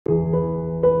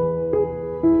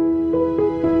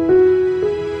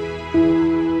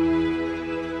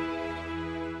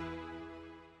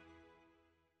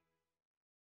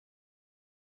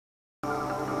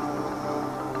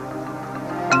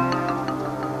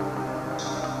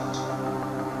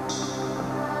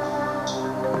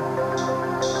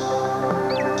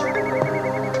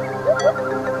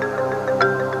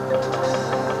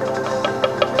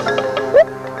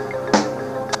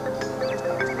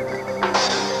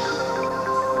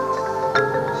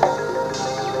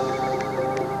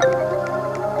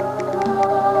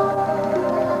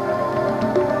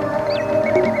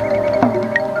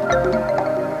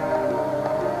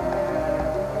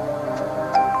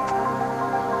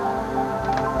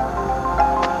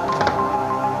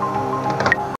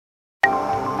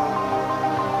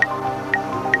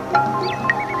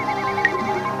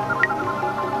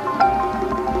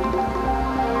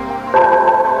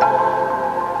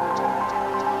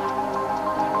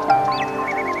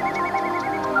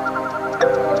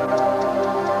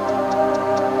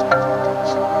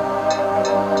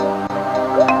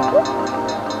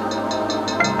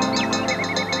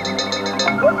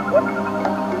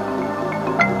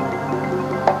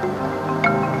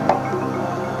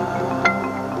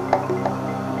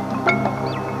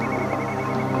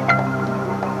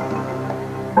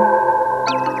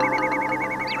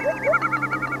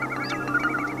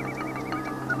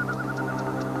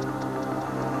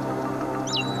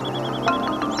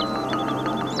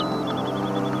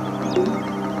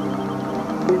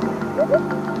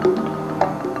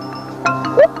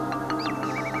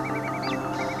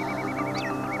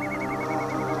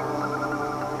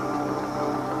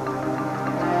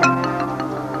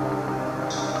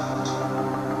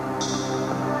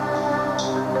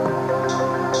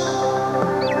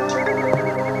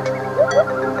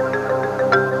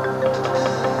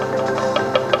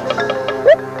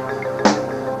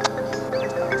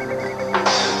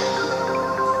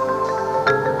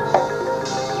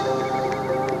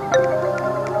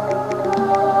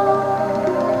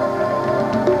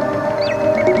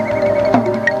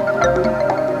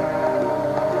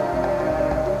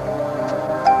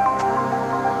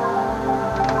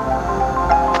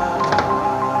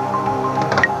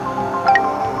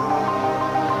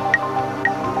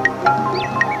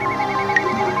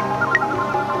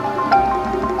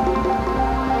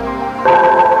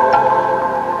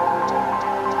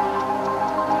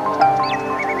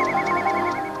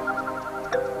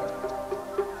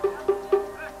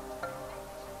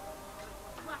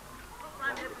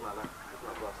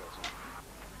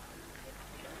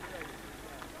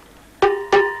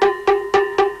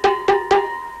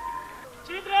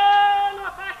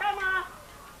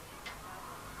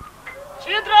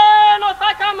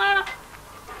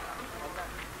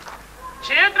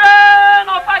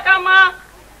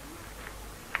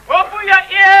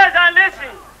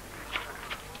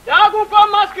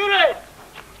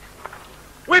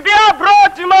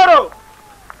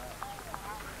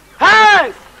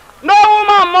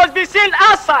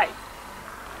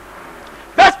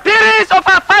of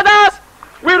our fathers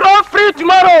will run free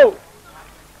tomorrow.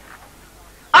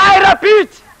 I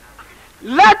repeat,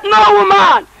 let no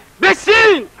woman be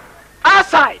seen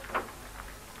outside.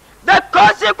 The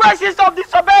consequences of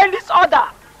disobeying this order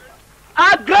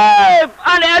are grave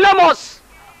and enormous.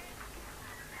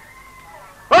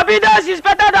 Obedience is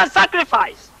better than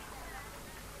sacrifice.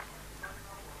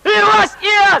 He who has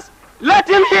ears, let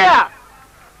him hear.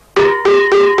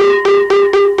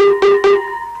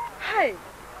 Hey,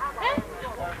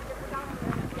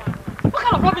 what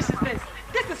kind of rubbish is this?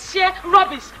 This is sheer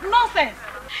rubbish, nonsense.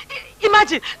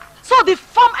 Imagine, so the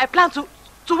farm I plan to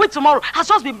wait tomorrow has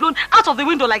just been blown out of the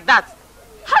window like that.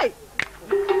 Hey!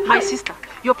 My sister,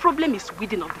 your problem is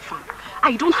weeding of the farm.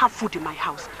 I don't have food in my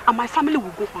house, and my family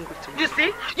will go hungry tomorrow. You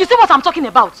see? You see what I'm talking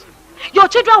about? Your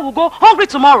children will go hungry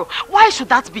tomorrow. Why should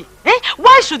that be? Eh?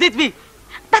 Why should it be?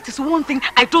 That is one thing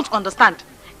I don't understand.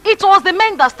 It was the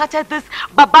men that started this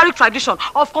barbaric tradition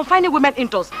of confining women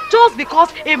indoors just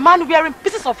because a man wearing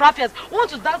pieces of raffias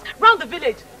wants to dance round the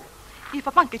village. If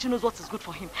Papa Nkechi knows what is good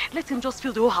for him, let him just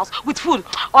fill the whole house with food,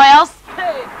 or else...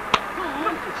 Hey!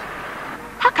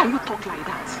 How can you talk like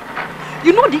that?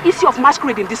 You know the issue of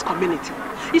masquerade in this community.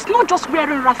 It's not just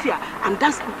wearing raffia and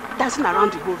dancing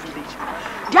around the whole village.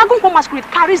 The Agungo masquerade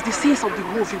carries the sins of the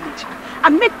whole village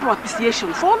and make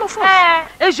propitiation for all of us.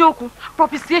 Ejoku,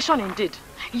 propitiation indeed.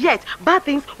 Yet, bad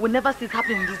things will never cease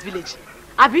happening in this village.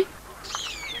 Abi?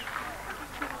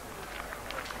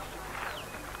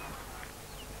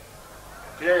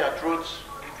 Clear your throats,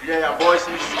 clear your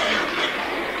voices.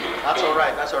 That's all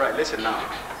right, that's all right. Listen now.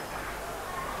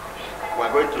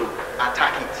 We're going to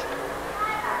attack it.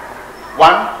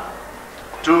 1,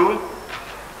 2,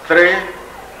 3,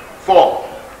 4.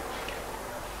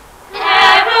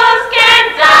 Heavens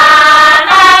came down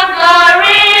and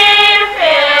glory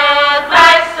filled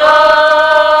my soul.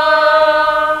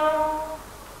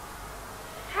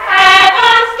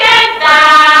 Heavens came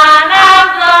down and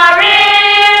glory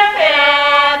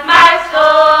filled my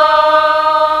soul.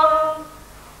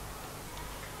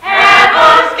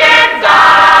 Heavens came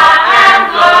down and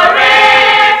glory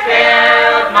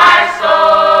filled my soul.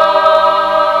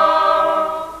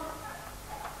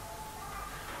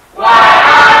 Why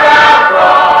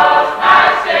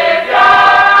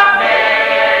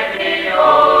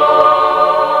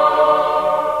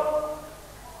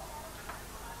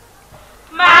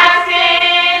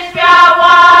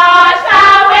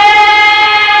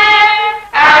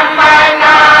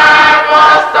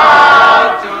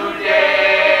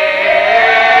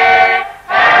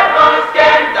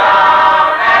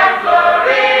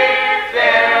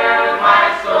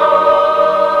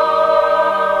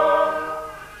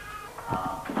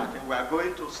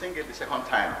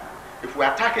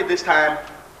this time,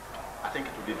 I think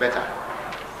it will be better.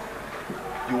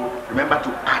 You remember to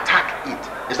attack it.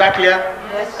 Is that clear?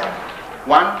 Yes, sir.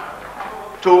 1,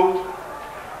 2,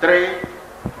 3,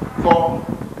 4.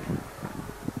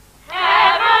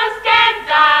 Heavens came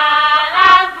down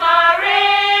and glory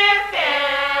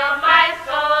filled my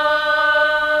soul.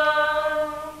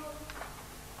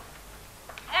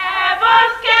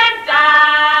 Heavens came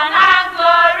down and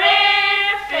glory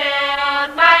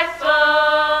filled my soul.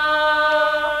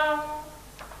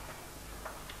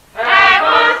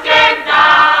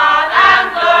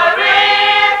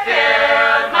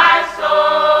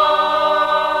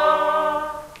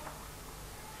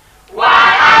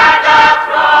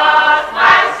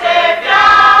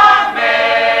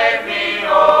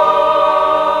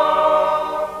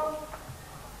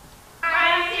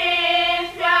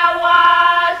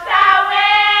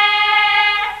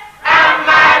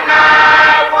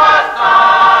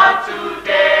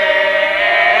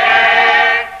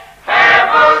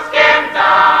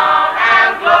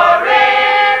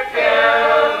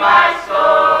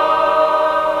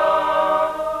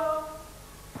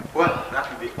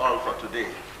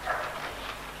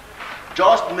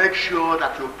 Just make sure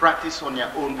that you practice on your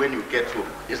own when you get home.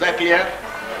 Is that clear?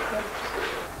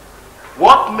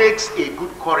 What makes a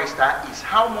good chorister is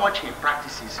how much he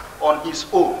practices on his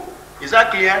own. Is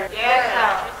that clear? Yes,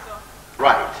 sir.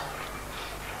 Right.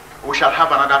 We shall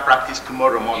have another practice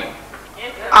tomorrow morning.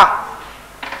 Yes, sir. Ah!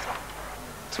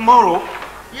 Tomorrow?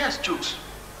 Yes, Chooks.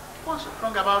 What's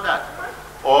wrong about that?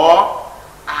 Or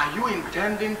are you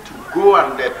intending to go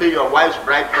and pay your wife's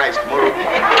bride price tomorrow?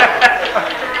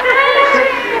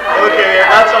 Okay,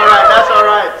 that's all right, that's all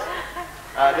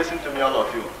right. Listen to me, all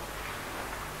of you.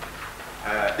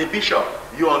 The bishop,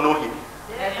 you all know him?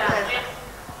 Yes, sir.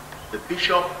 The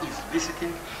bishop is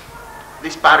visiting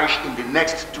this parish in the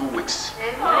next 2 weeks.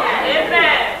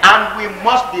 Amen. And we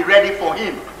must be ready for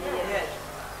him. Yes.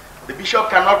 The bishop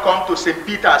cannot come to St.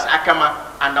 Peter's, Akama,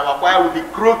 and our choir will be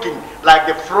croaking like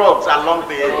the frogs along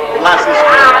the molasses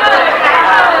stream.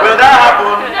 Will that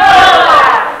happen? No!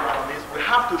 We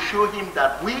have to show him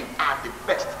that we are the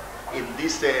best in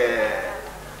this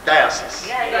diocese.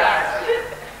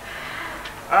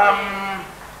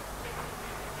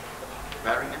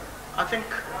 I think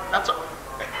that's all.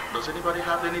 Does anybody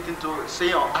have anything to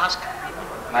say or ask?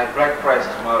 My bride price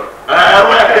tomorrow.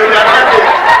 Well,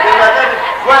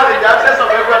 in the absence of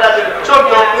everyone else,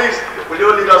 Chompion, please, will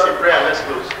you lead us in prayer? Let's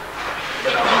close.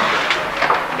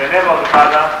 In the name of the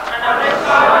Father,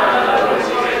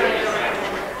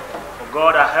 O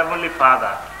God, our Heavenly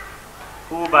Father,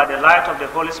 who by the light of the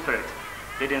Holy Spirit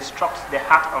did instruct the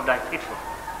heart of thy faithful,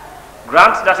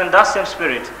 grant that in that same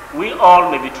Spirit we all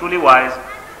may be truly wise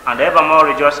and evermore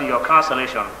rejoice in your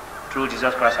consolation through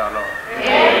Jesus Christ our Lord.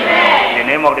 Amen. In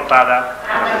the name of the Father,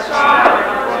 and of the Son, and of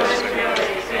the Holy Spirit.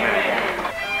 Amen.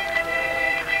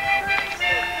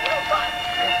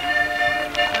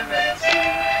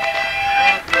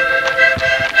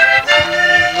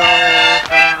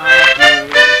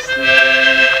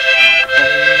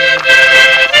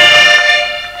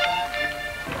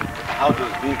 How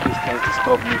does being Christians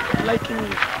stop me from liking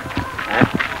you?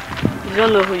 You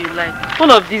don't know who you like.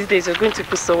 One of these days you're going to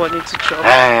put someone into trouble.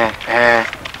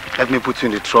 Let me put you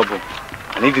in the trouble.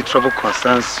 And if the trouble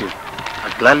concerns you,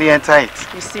 I'll gladly enter it.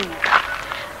 You see,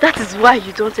 that is why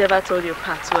you don't ever tell your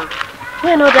part well.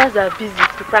 When others are busy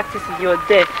to practice, you're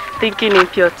there thinking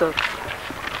impure thoughts.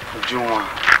 Ujunwa,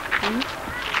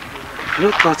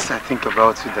 no thoughts I think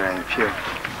about you that are impure.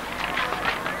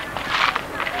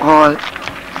 All I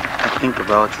think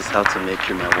about is how to make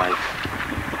you my wife.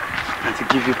 And to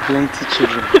give you plenty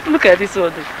children. Look at this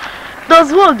one.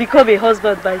 Does one become a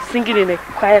husband by singing in a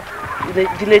choir, in the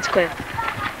village choir?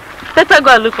 Better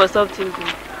go and look for something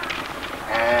good.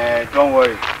 Don't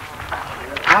worry. I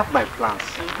have my plans.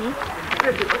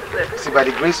 See, by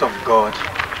the grace of God,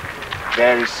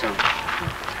 very soon,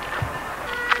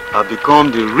 I'll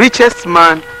become the richest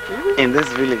man in this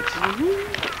village.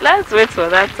 Let's wait for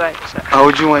that time.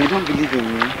 Ujunwa, you don't believe in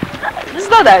me? It's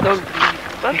not that I don't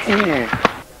believe, but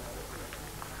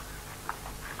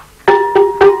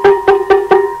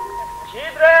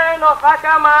Children of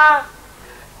Akama,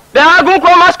 the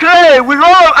Agunko masquerade will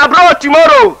roll abroad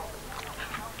tomorrow.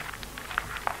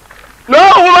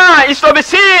 No woman is to be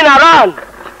seen around.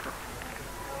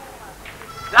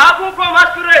 The Agunko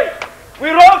masquerade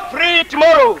will roll free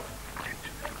tomorrow.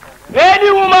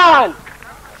 Any woman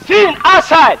seen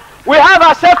outside will have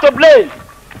herself to blame.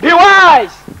 Be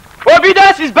wise.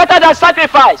 Obedience is better than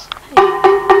sacrifice.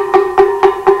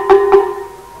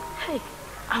 hey,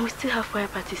 and we still have fire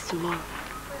parties tomorrow.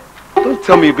 Don't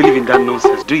tell me you believe in that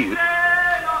nonsense, do you?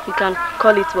 You can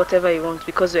call it whatever you want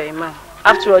because you're a man.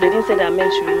 After all, they didn't say that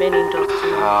men should remain indoors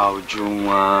too.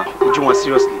 Ujunwa. Ujunwa,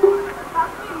 seriously.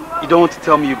 You don't want to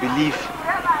tell me you believe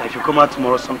that if you come out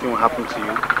tomorrow, something will happen to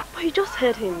you? But you just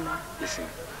heard him now. Listen,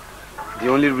 the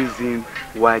only reason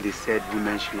why they said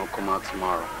women should not come out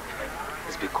tomorrow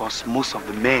is because most of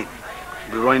the men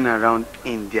will be running around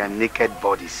in their naked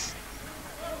bodies.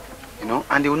 You know,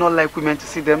 and they will not like women to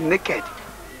see them naked.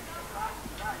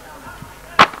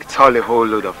 It's all a whole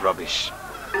load of rubbish.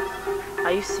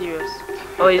 Are you serious?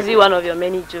 Or is it one of your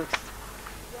many jokes?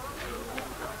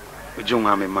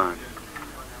 Ujunwa, I'm a man.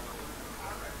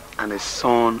 And a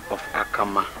son of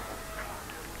Akama.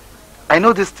 I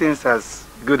know these things as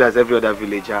good as every other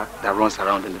villager that runs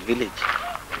around in the village.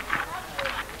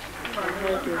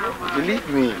 Believe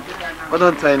me. What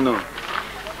don't I know?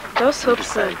 Just hope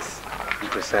so.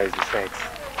 Besides.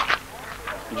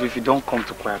 If you don't come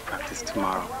to choir practice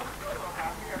tomorrow,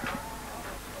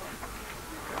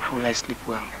 how will I sleep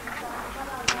well?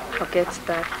 Forget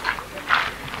that.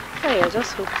 Hey, I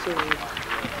just hope so.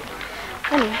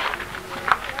 Anyway,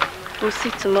 we'll see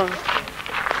tomorrow.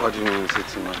 What do you mean we'll see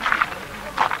tomorrow?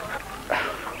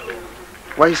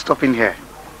 Why are you stopping here?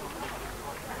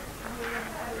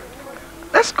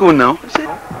 Let's go now.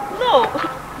 No,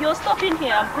 you're stopping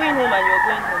here. I'm going home and you're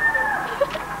going home.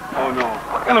 Oh no.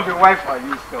 What kind of a wife are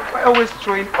you, sir? Why always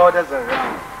throwing orders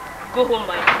around? Go home,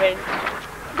 my friend.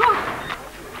 Go.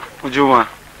 Ujunwa.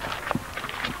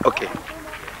 Okay.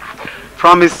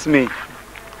 Promise me you'll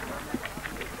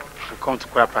come to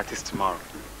choir practice tomorrow.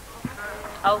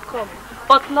 I'll come.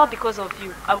 But not because of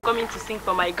you. I'm coming to sing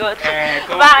for my God.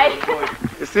 Bye.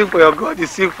 You sing for your God, you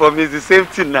sing for me. It's the same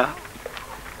thing now.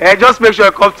 Just make sure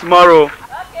you come tomorrow. Okay,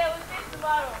 we'll see you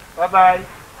tomorrow. Bye-bye. Bye.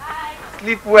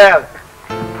 Sleep well.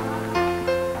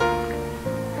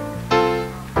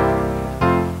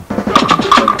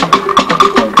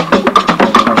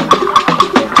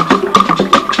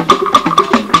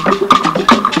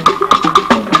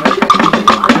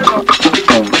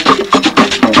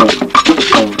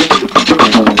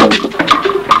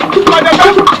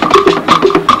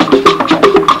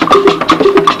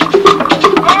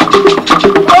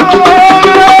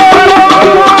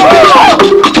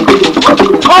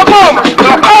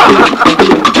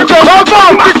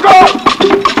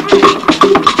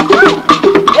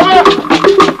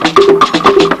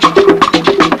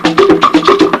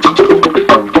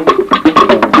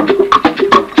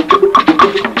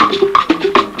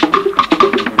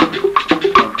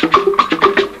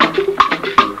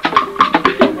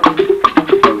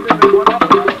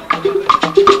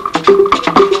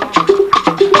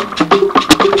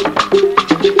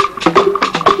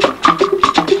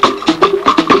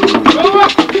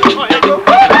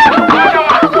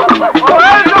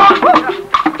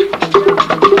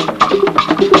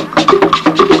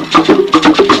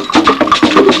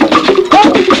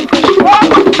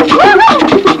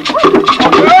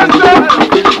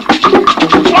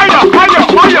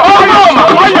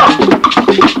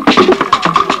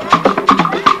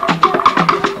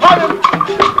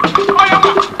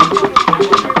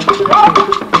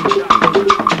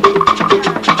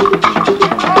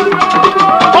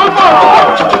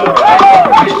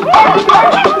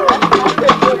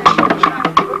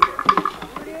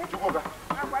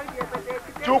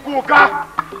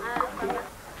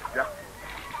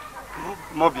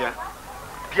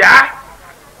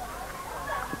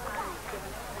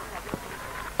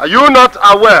 Are you not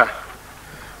aware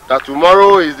that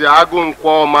tomorrow is the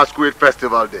Agunkwo Masquerade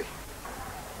Festival Day?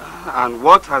 And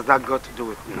what has that got to do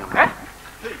with me? Eh?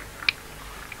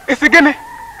 It's again.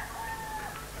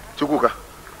 Chukwuka,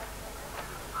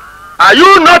 are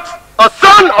you not a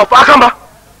son of Akamba?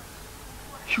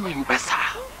 You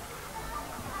imbecile.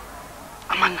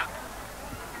 Amana.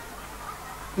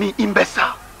 Me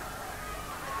imbecile.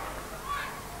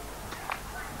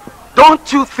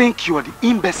 Don't you think you are the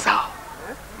imbecile?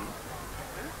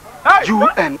 Hey, you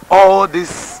what? And all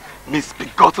these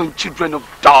misbegotten children of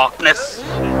darkness.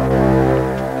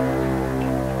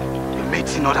 Your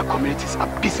mates in other communities are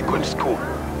busy going to school,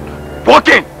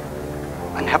 working,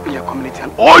 and helping your community,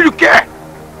 and all you care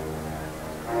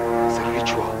is a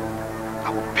ritual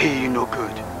that will pay you no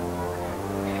good.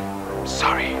 I'm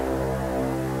sorry.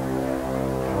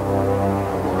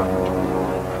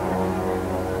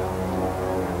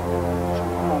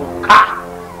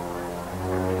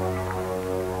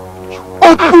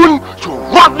 Open your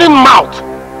rotten mouth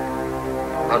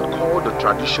and call the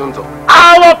traditions of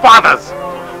our fathers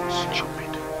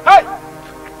stupid. Hey!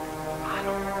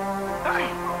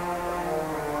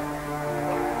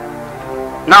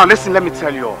 Now listen, let me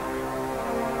tell you all.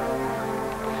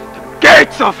 The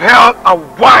gates of hell are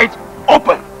wide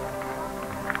open.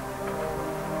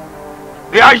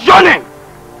 They are yawning,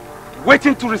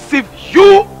 waiting to receive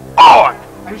you all.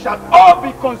 And you shall all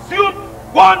be consumed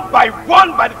one by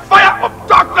the fire of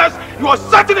darkness you are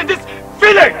setting in this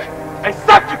village,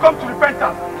 except you come to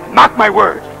repentance. Mark my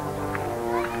word.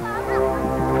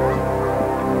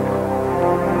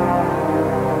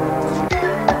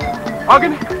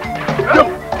 Agini.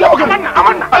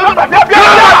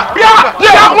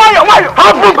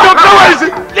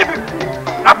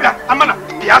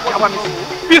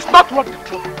 It's not what the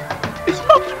truth. It's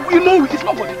not, you know, it's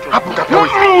not what the truth.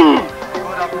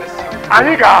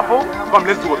 Come,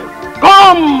 let's do it.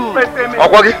 Come!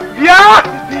 Yeah!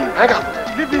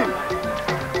 Leave him.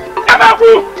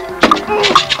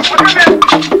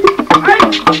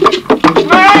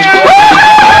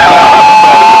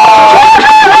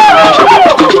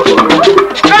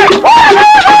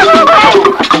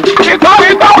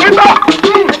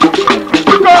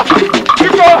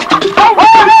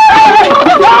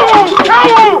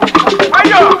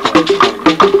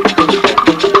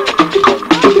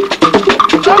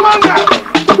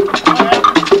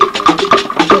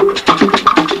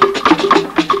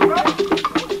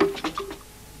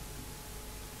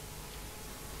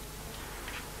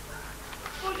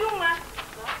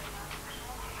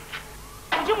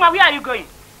 Where are you going?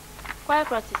 Choir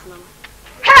practice, Mama.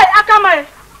 Hey, Akama!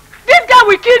 This guy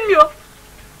will kill me.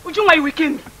 Ujunwa, you will kill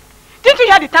me. Didn't you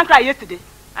hear the tank cry yesterday?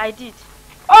 I did.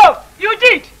 Oh, you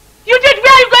did? You did?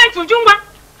 Where are you going to, Ujunwa?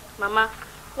 Mama,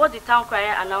 what the town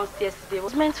crier announced yesterday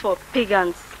was meant for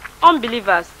pagans,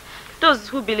 unbelievers, those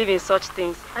who believe in such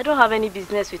things. I don't have any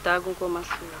business with Agunko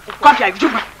Masquerade. Come here,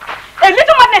 Ujunwa. A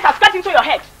little madness has got into your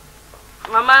head.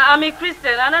 Mama, I'm a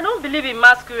Christian and I don't believe in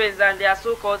masquerades and their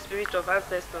so-called spirit of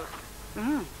ancestors.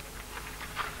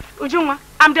 Ujunwa,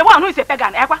 I'm the one who is a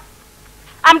pagan, Ekwa.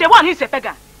 I'm the one who is a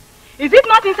pagan. Is it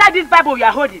not inside this Bible you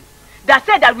are holding that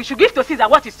said that we should give to Caesar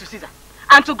what is to Caesar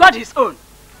and to God his own?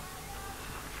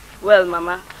 Well,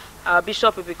 Mama, our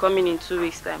bishop will be coming in 2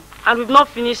 weeks' time and we've not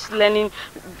finished learning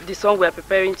the song we are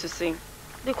preparing to sing.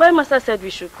 The choir master said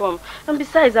we should come, and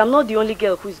besides, I'm not the only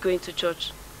girl who is going to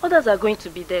church. Others are going to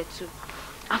be there too.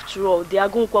 After all, the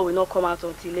Agunkwa will not come out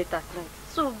until late at night.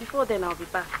 So before then, I'll be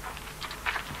back.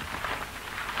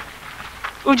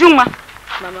 Ujunwa,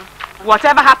 Mama.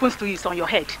 Whatever happens to you is on your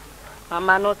head.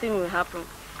 Mama, nothing will happen.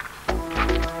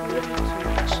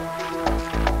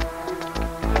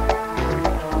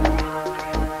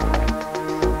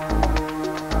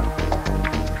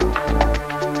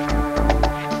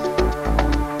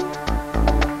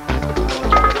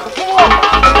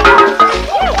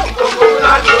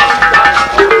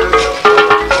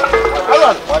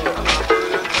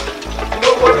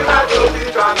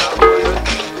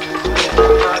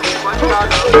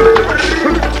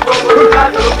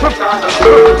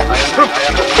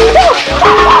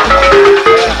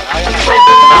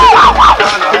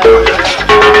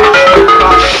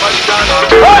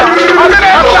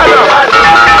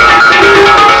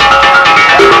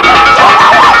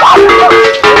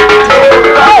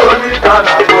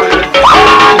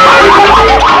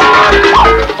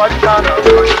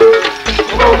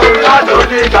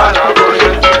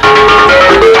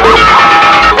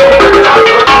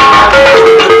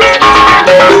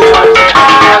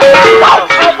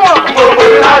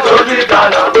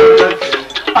 Ghana.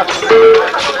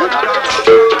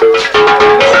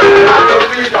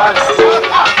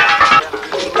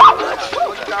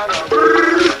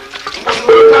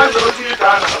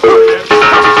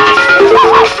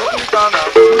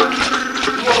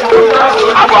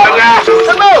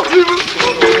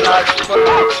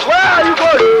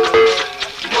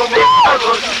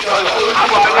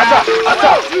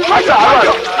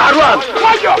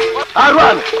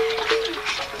 Arwan!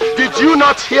 Did you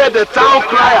not hear the town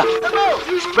crier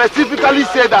specifically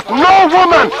say that no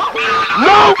woman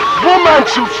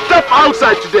should step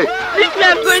outside today? Leave me,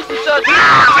 I'm going to church.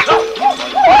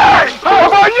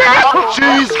 She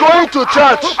is going to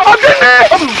church.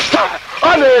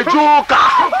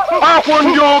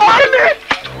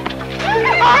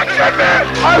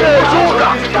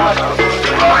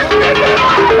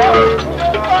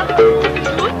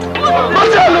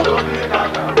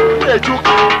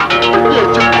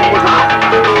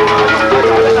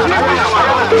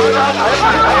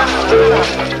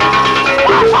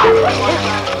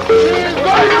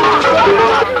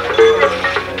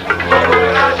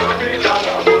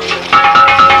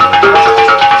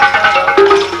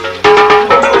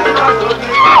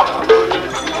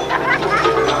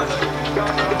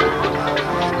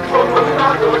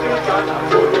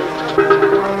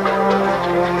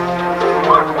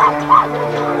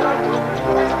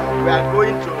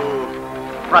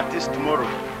 Practice tomorrow.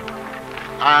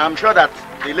 I'm sure that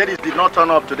the ladies did not turn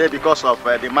up today because of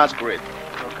the masquerade.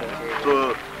 Okay.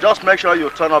 So just make sure you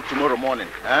turn up tomorrow morning.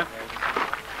 Eh?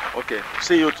 Okay.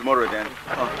 See you tomorrow then.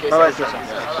 Okay. Bye-bye, sir.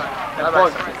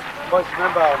 Boys,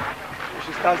 remember, we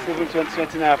should start saving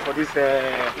 2020 now for this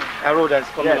arrow that's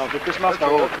coming up. The Christmas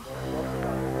arrow.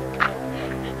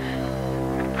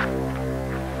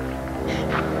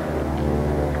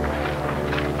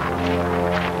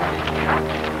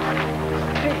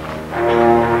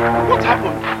 What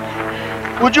happened?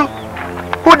 Uju,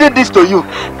 who did this to you?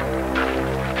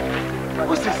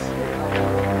 Who's this?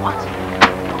 What?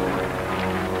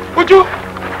 Uju!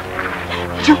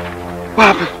 Uju! What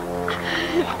happened?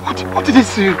 What did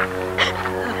this to you?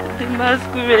 The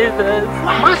masqueraders.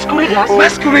 Masqueraders?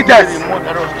 Masqueraders! The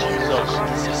mother of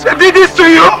Jesus. They did this to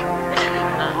you?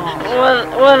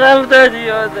 One after the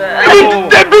other.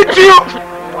 They beat you!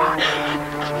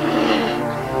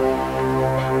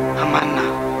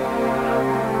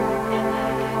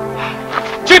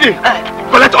 Chidi,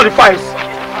 collect all the files.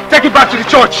 Take it back to the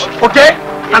church, okay?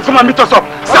 And come and meet us up.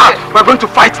 Sir, we're going to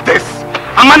fight this.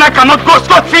 Amana cannot go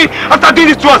scot-free after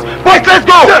doing this to us. Boys, let's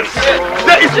go! Yes.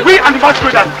 There is we and the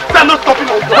masqueraders. They're not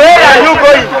stopping us. Where are you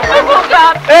going?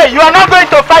 Hey, you are not going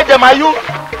to fight them, are you?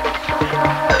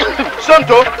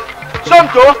 Sonto,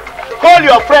 call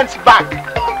your friends back.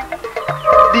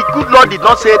 The good Lord did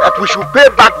not say that we should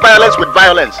pay back violence with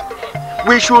violence.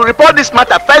 We should report this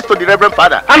matter first to the Reverend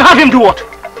Father. And have him do what?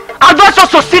 Advise us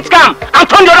to sit calm and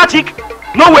turn the other cheek?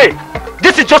 No way.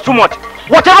 This is just too much.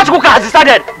 Whatever Chukwuka has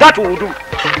decided, that we will do.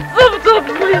 So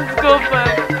please go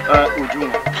back.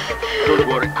 Uju, don't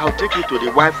worry. I'll take you to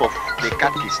the wife of the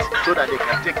catechist so that they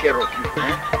can take care of you.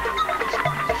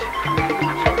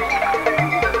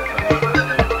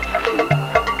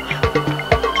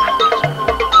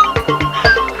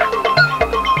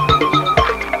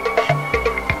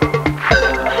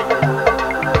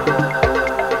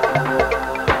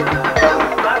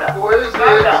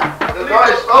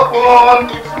 Open.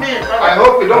 It's me. I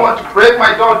hope you don't want to break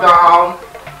my door down.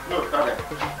 No, Father.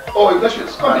 Oh,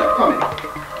 Ignatius, come in.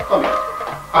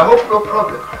 I hope no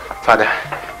problem. Father,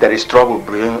 there is trouble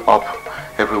brewing up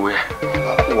everywhere.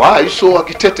 Why are you so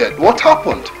agitated? What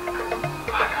happened?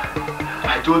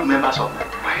 I told members of my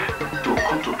choir to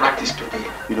come to practice today.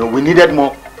 You know, we needed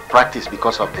more practice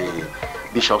because of the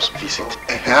bishop's visit.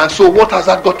 So what has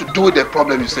that got to do with the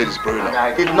problem you said is brewing up?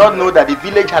 I did not know that the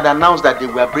village had announced that they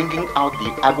were bringing out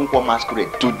the Agunkwo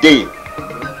masquerade today.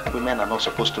 Women are not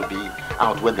supposed to be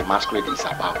out when the masquerade is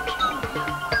about.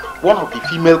 One of the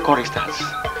female choristers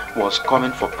was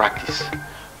coming for practice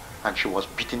and she was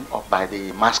beaten up by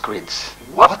the masquerades.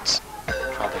 What?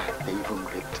 Father, they even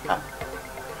raped her.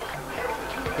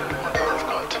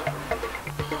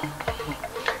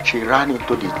 She ran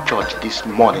into the church this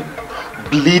morning,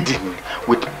 bleeding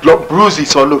with blood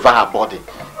bruises all over her body.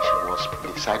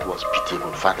 The side was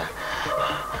pitiable, Father.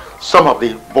 Some of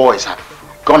the boys have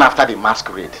gone after the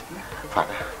masquerade.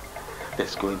 Father,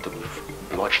 there's going to be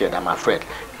bloodshed, I'm afraid.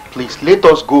 Please, let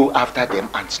us go after them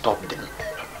and stop them.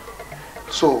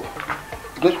 So,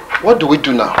 what do we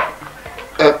do now?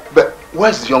 But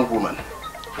where's the young woman?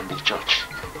 In the church.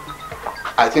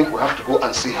 I think we have to go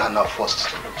and see her now first,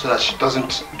 so that she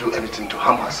doesn't do anything to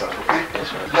harm herself, okay?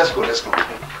 Yes, right. Let's go.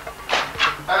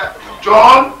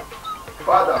 John!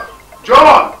 Father!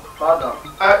 John! Father!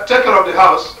 Take care of the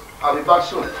house. I'll be back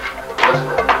soon. Let's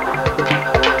go.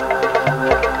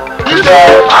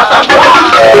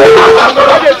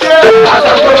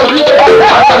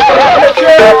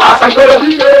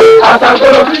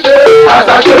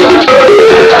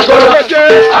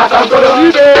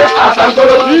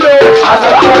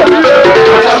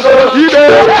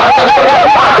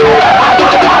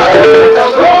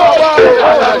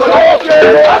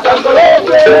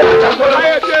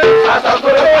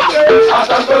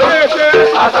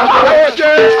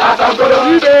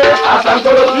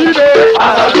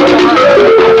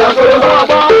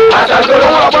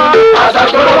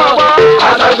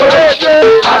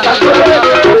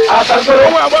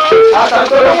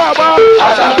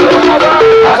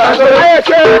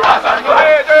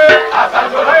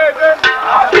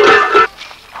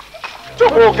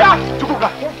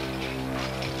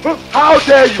 How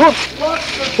dare you?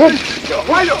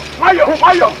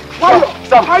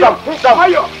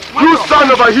 You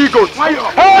son of a he-goat!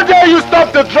 How dare you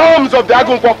stop the drums of the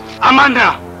Agunkwo?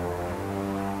 Amanda,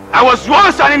 I was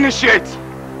once an initiate,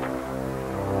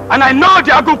 and I know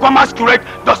the Agunkwo masquerade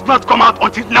does not come out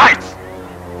until night,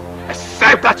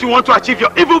 except that you want to achieve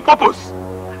your evil purpose.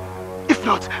 If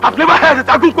not, I've never heard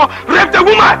that Agunkwo raped a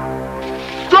woman.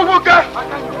 Chukwuka,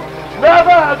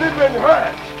 never has it been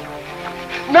heard.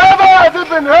 Never has it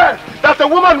been heard that a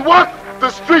woman walked the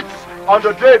streets on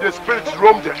the day the spirits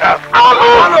roamed the earth.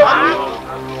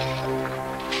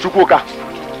 Chukwuka,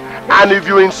 and if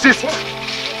you insist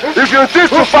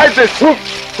to fight this,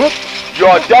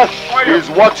 your death is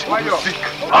what you seek.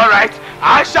 All right,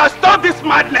 I shall stop this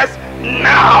madness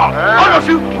now. All of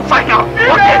you will fight now.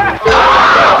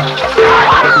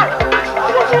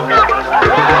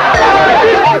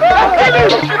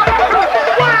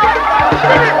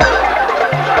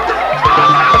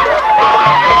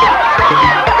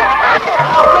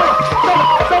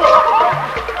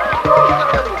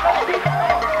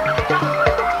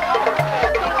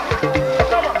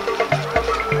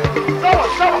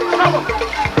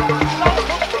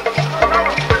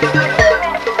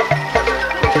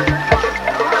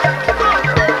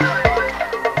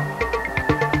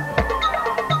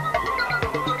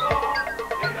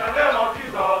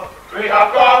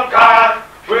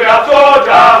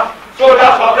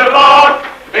 Soldiers of the Lord,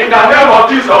 in the name of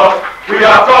Jesus, we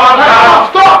are gone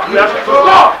now. Stop!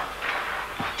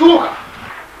 Chukwuka,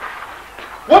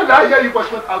 what did I hear you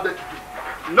was not out there to do?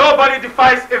 Nobody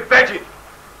defies a virgin,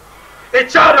 a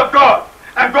child of God,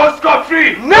 and goes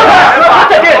scot-free. Never!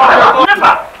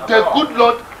 The good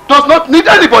Lord does not need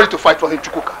anybody to fight for him,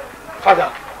 Chukwuka.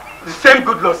 Father, the same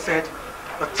good Lord said,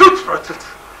 a tooth for a tooth,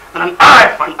 and an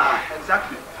eye for an eye.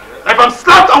 Exactly. If I'm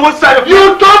slapped on one side of you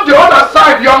turned the other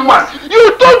side, young man.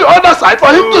 You turned the other side for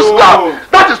him to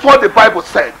slap. That is what the Bible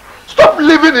said. Stop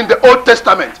living in the Old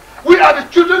Testament. We are the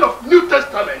children of New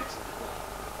Testament.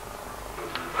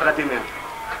 Father Damien,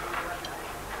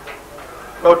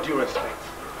 all due respect,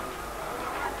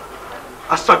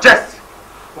 I suggest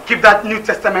we keep that New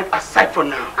Testament aside for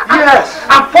now. Yes.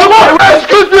 And follow.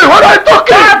 Excuse me, what are you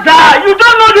talking? Father, you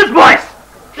don't know these boys.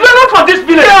 You are not from this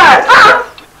village. Yes.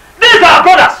 These are our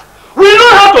brothers. We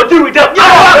know how to deal with them.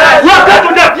 Yes. We are dead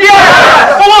to them.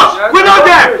 Yes. For us, we know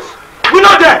them. We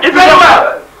know them.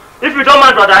 If you don't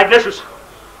mind, Brother Ignatius,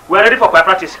 we are ready for choir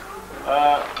practice.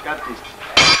 Catechist,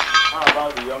 how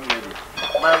about the young lady?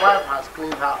 My wife has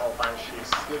cleaned her up and she's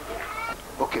sleeping.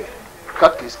 Okay,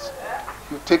 Catechist,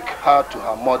 you take her to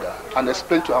her mother and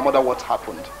explain to her mother what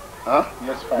happened. Huh?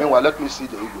 Yes, fine. Meanwhile, let me see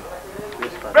the Igwe.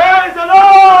 Yes, fine. Praise the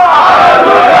Lord!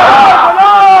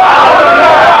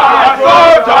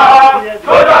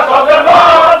 Soldiers of the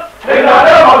Lord, in the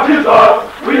name of Jesus,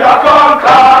 we are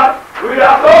conquered. We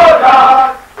are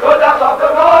soldiers of the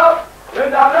Lord, in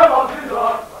the name of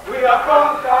Jesus, we are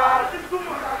conquered.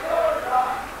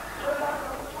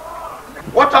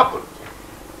 What happened?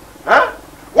 Huh?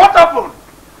 What happened?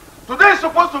 Today is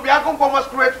supposed to be Agunkwo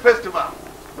Masquerade Festival.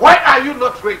 Why are you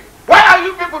not ready? Why are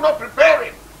you people not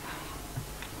preparing?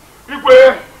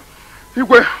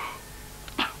 Igwe,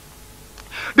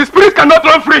 the spirit cannot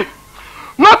run free.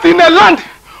 Not in a land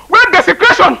where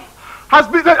desecration has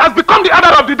become the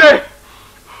order of the day.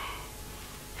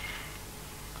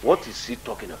 What is he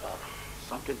talking about?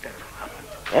 Something terrible happened.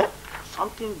 Huh?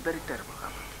 Something very terrible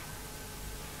happened.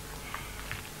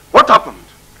 What happened?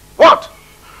 What?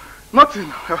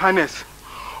 Nothing, Your Highness.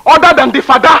 Other than the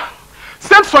father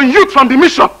sent some youth from the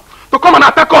mission to come and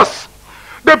attack us.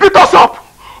 They beat us up,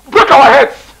 broke our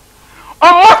heads,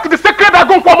 unmasked the sacred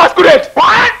Agunkwo masquerade.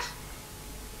 What?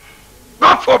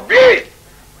 God forbid!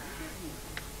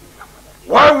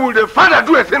 Why would the father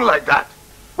do a thing like that?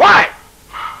 Why?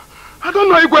 I don't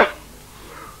know, Igwe.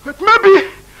 But maybe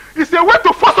it's a way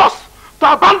to force us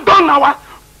to abandon our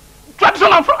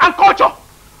tradition and culture.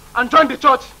 and join the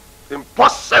church?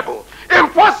 Impossible!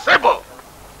 Impossible!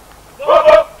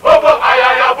 Bobo, bobo,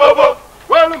 ayaya, bobo.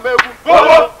 Well, Megu.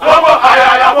 Bobo, bobo,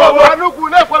 ayaya, bobo. Anuku,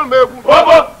 never Megu.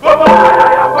 Bobo, bobo,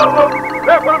 ayaya, bobo.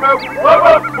 Never Megu.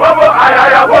 Bobo, bobo,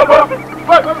 ayaya, bobo.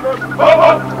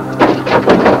 Bobo.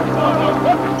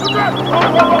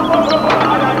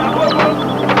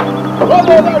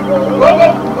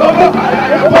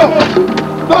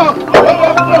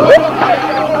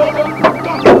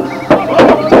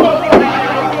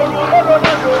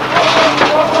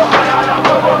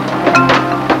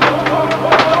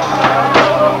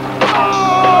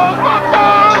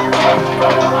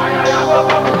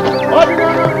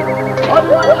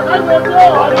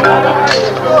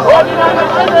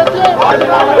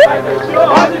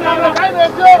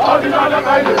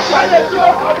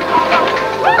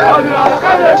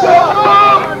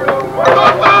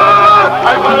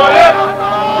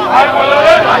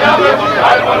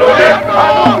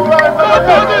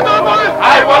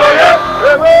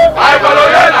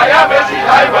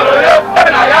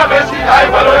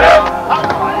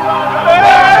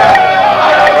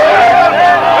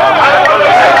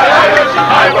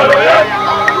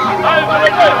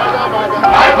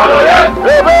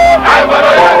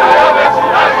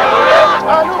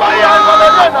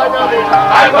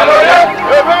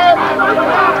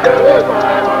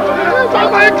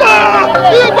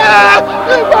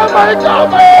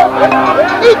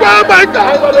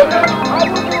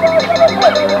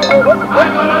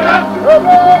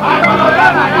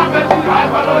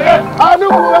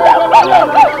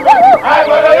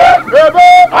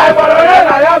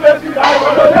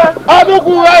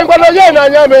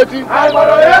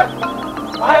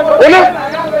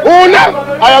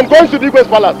 I am going to the Igwe's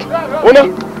palace.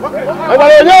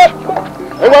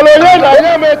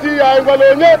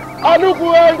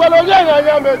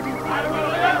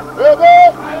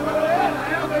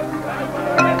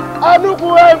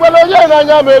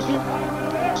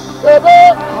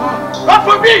 Not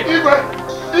for me! Igwe!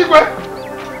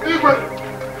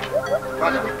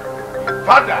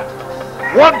 Father,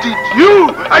 what did you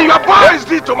and your boys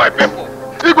do to my people?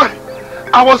 Igwe,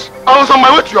 I was on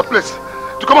my way to your place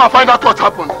to come and find out what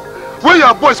happened. When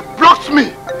your boys blocked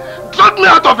me, dragged me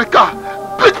out of the car,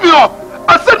 beat me up,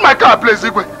 and set my car ablaze,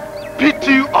 Igwe. Beat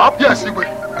you up? Yes, Igwe.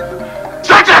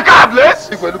 Set your car ablaze?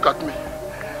 Igwe, look at me.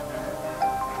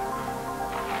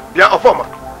 They are a former.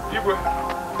 Igwe.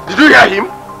 Did you hear him?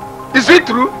 Is it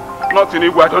true? Nothing,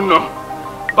 Igwe, I don't know.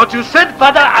 But you said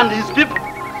father and his people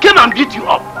came and beat you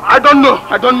up. I don't know.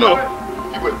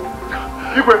 Igwe.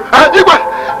 Igwe!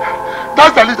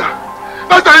 That's the leader.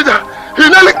 He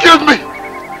nearly killed me.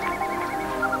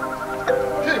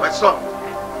 Hey, my son.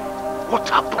 What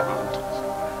happened?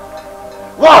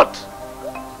 What?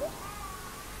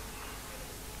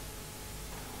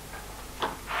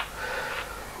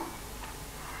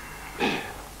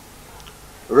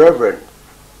 Reverend,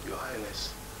 Your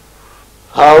Highness.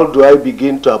 how do I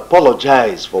begin to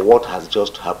apologize for what has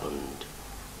just happened?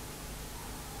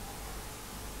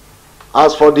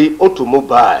 As for the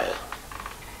automobile,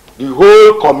 the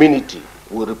whole community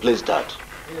will replace that.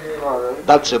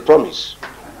 That's a promise.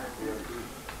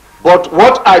 But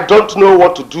what I don't know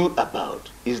what to do about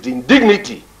is the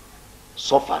indignity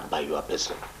suffered by your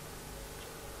person.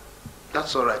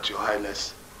 That's all right, Your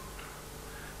Highness.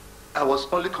 I was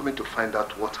only coming to find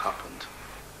out what happened.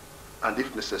 And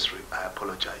if necessary, I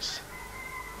apologize.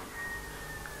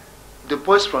 The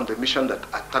boys from the mission that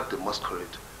attacked the masquerade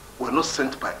were not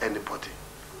sent by anybody.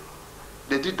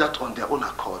 They did that on their own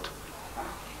accord.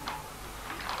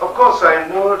 Of course, I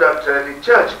know that the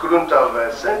church couldn't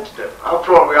have sent them.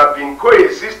 After all, we have been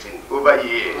coexisting over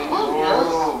years.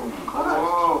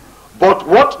 But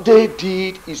what they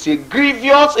did is a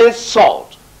grievous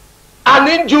insult, an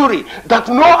injury that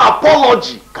no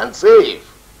apology can save.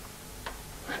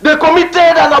 They committed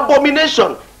an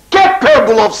abomination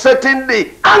capable of setting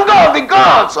the anger of the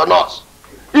gods on us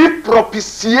if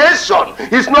propitiation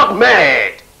is not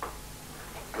made.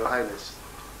 Your Highness,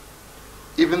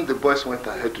 even the boys went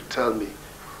ahead to tell me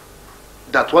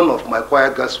that one of my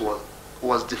choir girls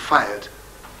was defiled.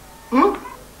 Your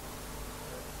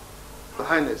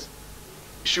Highness,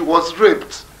 she was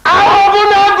raped.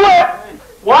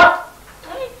 What?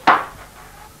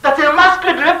 That a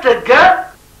masquerade raped a girl?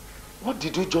 What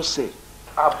did you just say?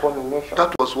 Abomination.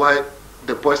 That was why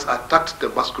the boys attacked the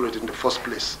masquerade in the first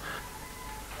place.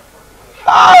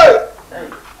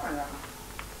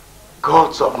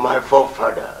 Gods of my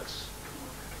forefathers,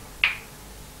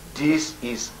 this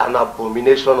is an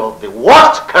abomination of the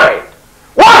worst kind.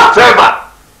 Whatever!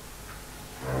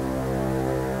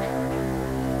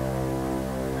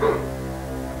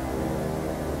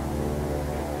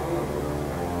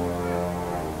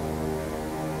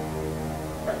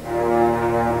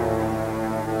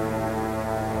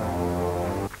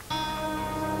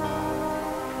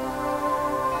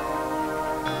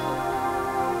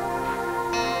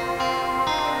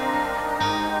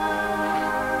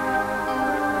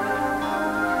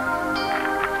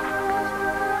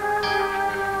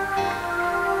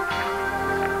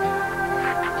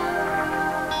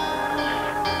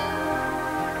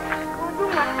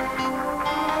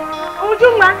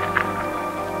 Ujunwa.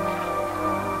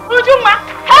 Ujunwa.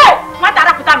 Hey! What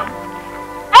happened?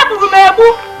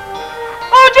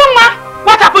 Ujunwa,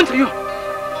 what happened to you?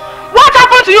 What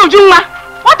happened to you, Ujunwa?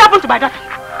 What happened to my daughter?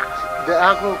 The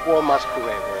Agunko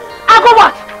masquerade. Agu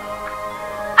what?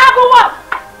 Agu what?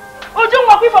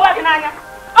 Ujunwa, we for working on you.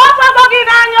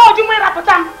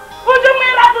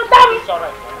 It's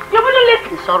alright. You wouldn't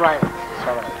listen. It's alright. It's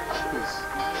alright. Please.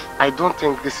 I don't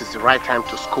think this is the right time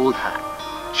to scold her.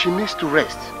 She needs to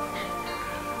rest.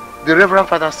 The Reverend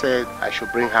Father said I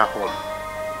should bring her home,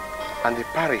 and the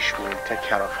parish will take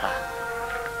care of her.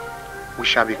 We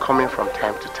shall be coming from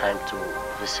time to time to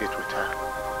visit with her.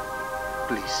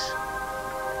 Please.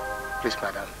 Please,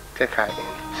 madam, take her in.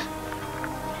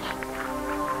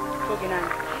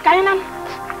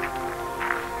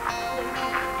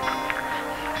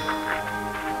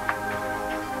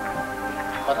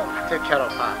 Madam, take care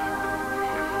of her.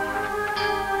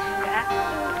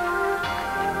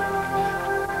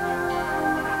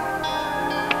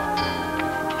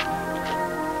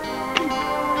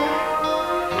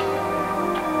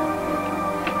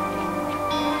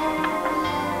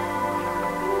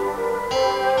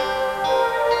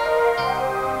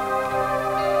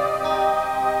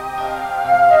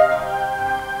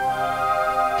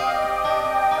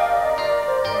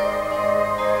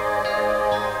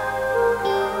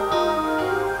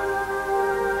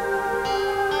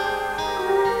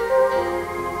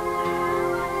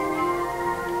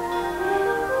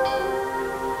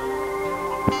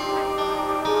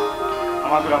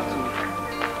 Good afternoon.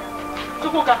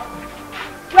 Chukwuka,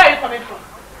 where are you coming from?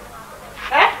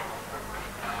 Eh?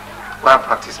 Well,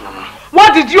 practice, Mama.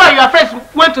 What did you and your friends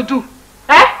want to do?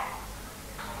 Eh?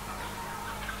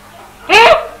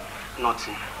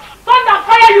 Nothing. Thunder,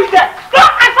 fire you there!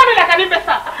 Don't answer me like an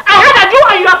imbecile! I heard that you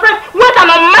and your friends went and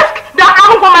unmasked the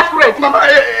Agunko masquerade! Mama,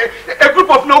 a group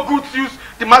of no-goods use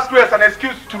the masquerade as an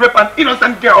excuse to rape an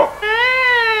innocent girl.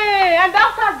 Hey, and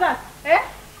after that,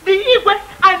 the Igwe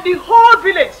and the whole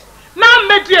village now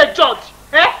made you a judge,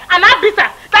 an arbiter,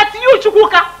 that you,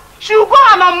 Chukwuka, should go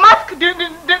and unmask the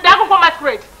Agunko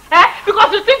masquerade,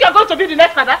 because you think you're going to be the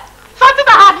next father? Something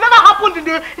that has never happened in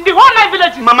the whole 9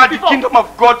 villages. Mama, before. The kingdom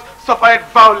of God suffered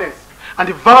violence, and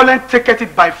the violent taketh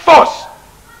it by force.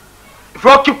 If we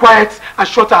all keep quiet and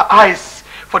shut our eyes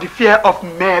for the fear of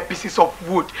mere pieces of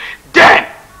wood, then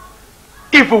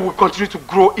evil will continue to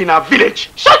grow in our village.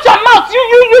 Shut your mouth,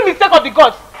 you mistake of the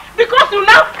gods. Because you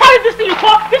now carry this thing you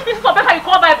call, this pieces of paper you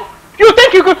call Bible. You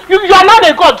think you are now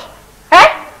a god.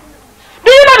 Do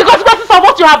you know the consequences of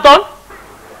what you have done?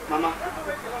 Mama,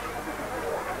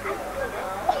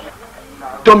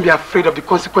 don't be afraid of the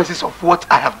consequences of what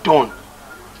I have done.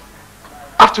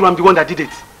 After all, I'm the one that did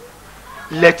it.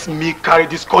 Let me carry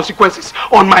these consequences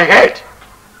on my head.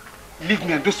 Leave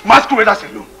me and those masqueraders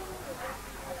alone.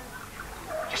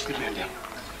 Just leave me and them.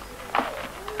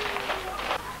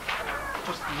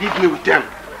 Just leave me with them.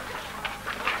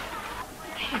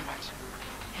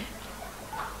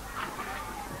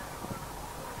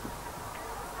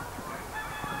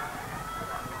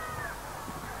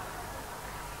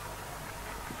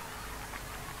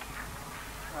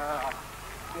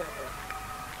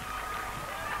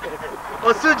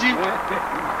 Osuji,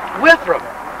 where from?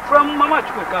 From Mama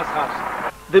Chukwuka's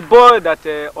house. The boy that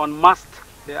unmasked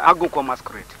the Agunko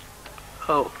masquerade.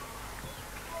 Oh,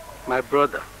 my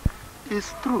brother,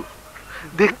 it's true.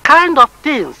 The kind of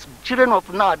things children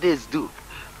of nowadays do.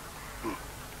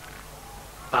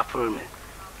 Baffle me.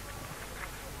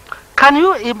 Can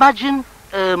you imagine,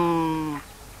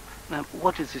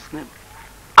 what is his name?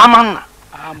 Amanna.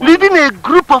 Leading a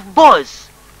group of boys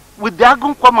with the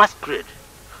Agunko masquerade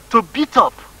to beat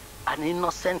up an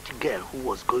innocent girl who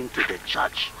was going to the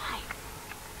church,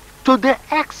 to the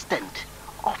extent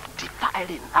of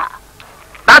defiling her.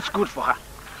 That's good for her.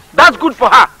 That's good for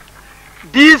her.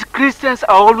 These Christians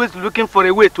are always looking for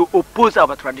a way to oppose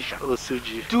our tradition.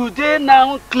 Osuji. Do they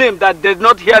now claim that they did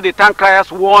not hear the town crier's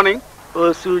warning?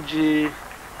 Osuji,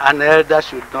 an elder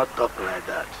should not talk like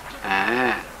that.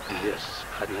 Yes,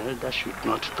 an elder should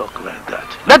not talk like that.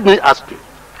 Let me ask you.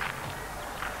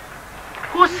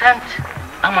 Who sent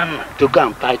Amanna to go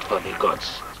and fight for the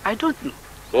gods? I don't know.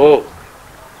 Oh.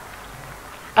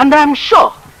 And I'm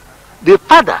sure the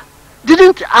father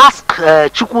didn't ask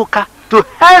Chukwuka to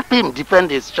help him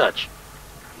defend his church.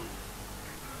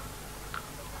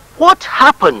 What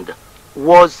happened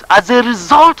was as a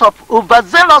result of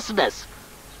overzealousness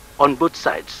on both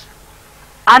sides.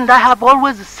 And I have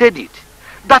always said it,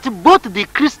 that both the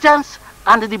Christians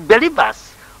and the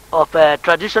believers of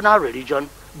traditional religion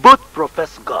both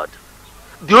profess God.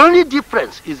 The only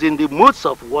difference is in the modes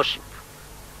of worship.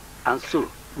 And so,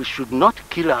 we should not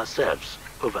kill ourselves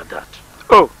over that.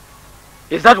 Oh,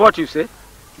 is that what you say?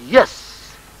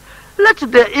 Yes. Let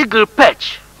the eagle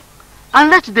perch and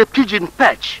let the pigeon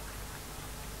perch.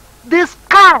 The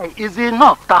sky is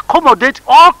enough to accommodate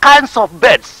all kinds of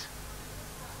birds,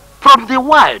 from the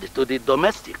wild to the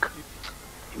domestic.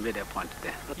 You made a point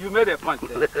there. You made a point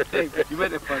there. Thank you. You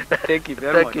made a point. Thank you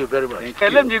very much. Thank you very much. Okay,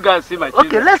 let me go and see my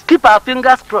children. Okay, let's keep our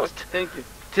fingers crossed. Thank you.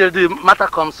 Till the matter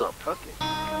comes up. Okay.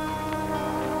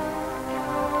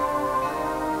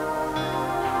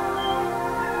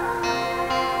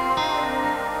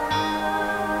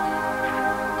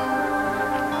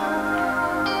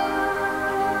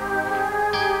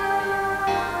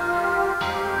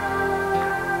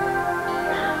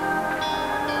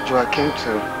 I came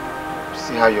to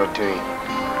see how you're doing.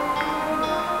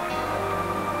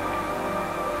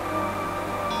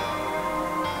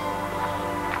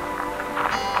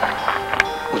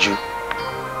 Uju,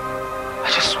 I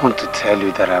just want to tell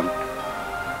you that I'm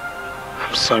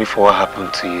sorry for what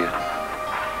happened to you.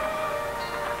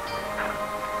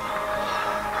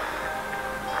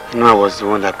 You know, I was the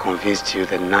one that convinced you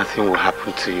that nothing will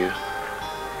happen to you.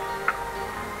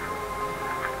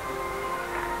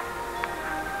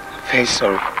 Very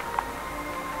sorry.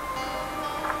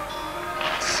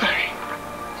 Sorry.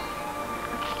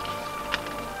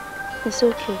 It's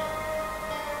okay.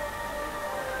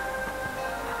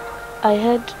 I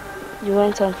heard you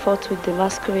went and fought with the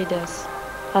masqueraders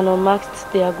and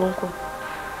unmasked the Agonko.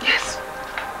 Yes.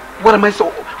 What am I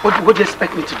so... What do you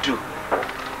expect me to do?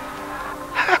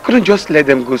 I couldn't just let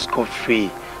them go scot-free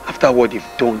after what they've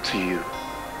done to you.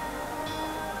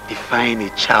 Defying a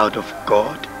child of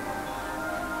God.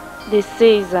 They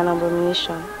say it's an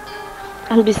abomination.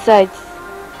 And besides,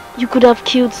 you could have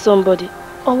killed somebody.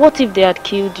 Or what if they had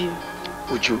killed you?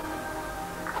 Uju,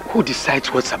 who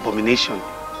decides what's abomination?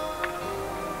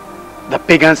 The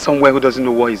pagan somewhere who doesn't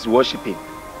know what he's worshipping?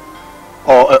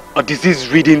 Or a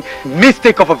disease-ridden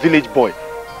mistake of a village boy?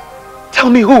 Tell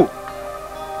me who?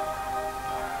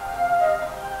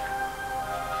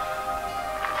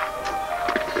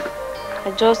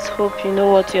 I just hope you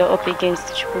know what you're up against,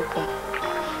 Chukwuka.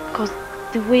 Because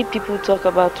the way people talk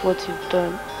about what you've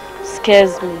done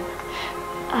scares me.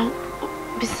 And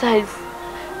besides,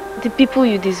 the people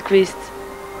you disgraced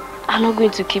are not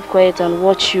going to keep quiet and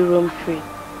watch you roam free.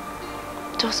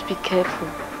 Just be careful.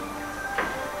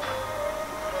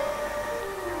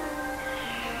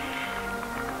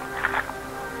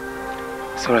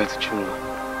 It's alright, Chunwa.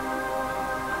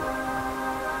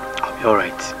 I'll be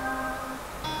alright.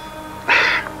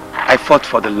 I fought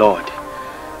for the Lord.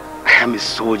 I am a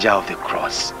soldier of the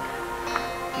cross.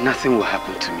 Nothing will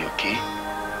happen to me, okay?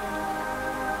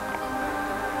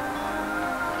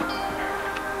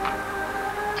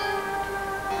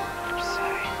 I'm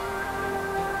sorry.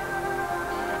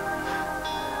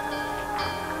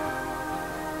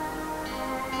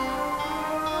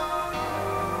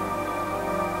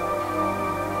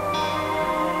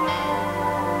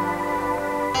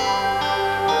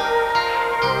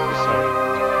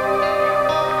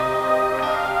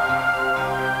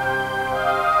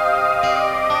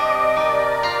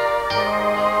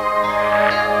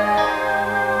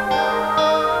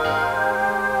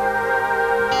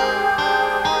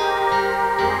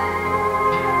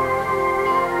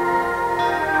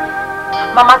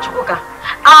 Mama Chukwuka,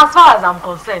 as far as I'm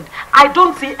concerned, I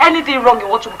don't see anything wrong in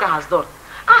what Chukwuka has done.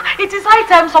 It is high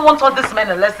time someone taught this men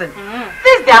a lesson.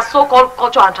 This their so-called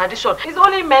culture and tradition is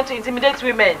only meant to intimidate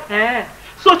women.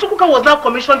 So Chukwuka was now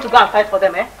commissioned to go and fight for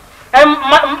them, eh?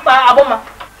 Aboma.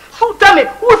 So tell me,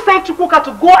 who sent Chukwuka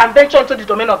to go and venture into the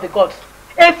domain of the gods?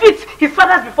 A feat his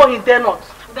fathers before he dare not.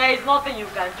 There is nothing you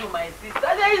can do, my sister.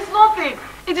 There is nothing.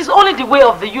 It is only the way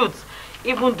of the youth.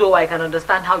 Even though I can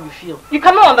understand how you feel. You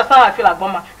cannot understand how I feel,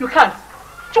 Agboma. You can't.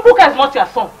 Chukwuka is not your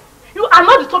son. You are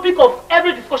not the topic of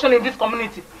every discussion in this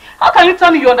community. How can you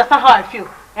tell me you understand how I feel?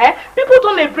 People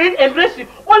don't embrace you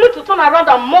only to turn around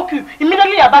and mock you.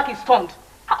 Immediately your back is turned.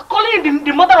 Calling you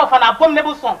the mother of an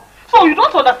abominable son. So you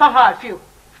don't understand how I feel.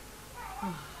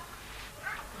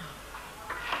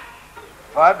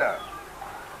 Father,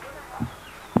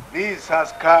 this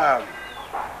has come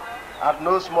at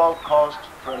no small cost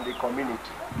from the community.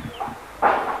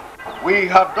 We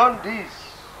have done this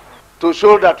to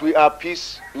show that we are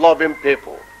peace-loving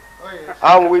people. Oh, yes.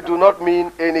 And we do not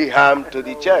mean any harm to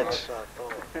the church.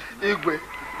 Igwe,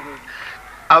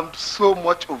 I'm so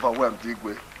much overwhelmed,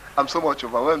 Igwe. I'm so much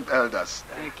overwhelmed, elders.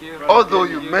 Thank you. Although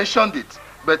you mentioned it,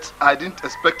 but I didn't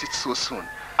expect it so soon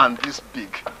and this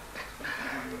big.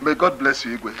 May God bless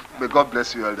you, Igwe. May God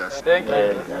bless you, elders. Thank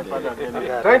you.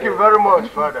 Thank you very much,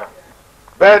 Father.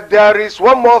 But there is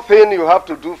one more thing you have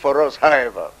to do for us,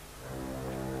 however.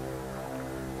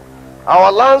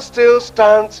 Our land still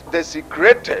stands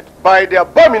desecrated by the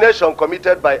abomination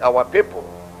committed by our people.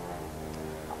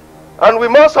 And we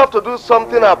must have to do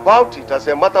something about it as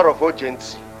a matter of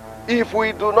urgency if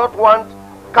we do not want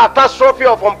catastrophe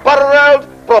of unparalleled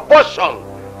proportion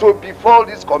to befall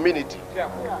this community.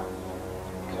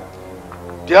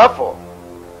 Therefore,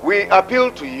 we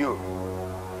appeal to you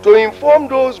to inform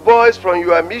those boys from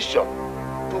your mission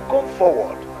to come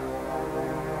forward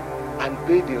and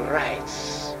pay the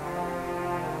rites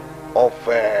of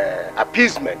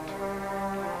appeasement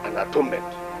and atonement,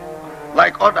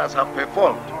 like others have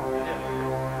performed.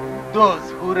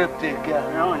 Those who raped their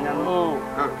girl.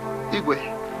 Igwe,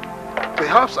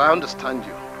 perhaps I understand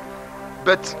you,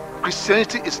 but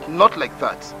Christianity is not like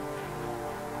that.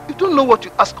 You don't know what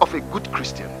you ask of a good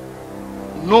Christian.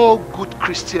 No good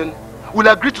Christian will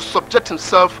agree to subject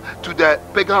himself to their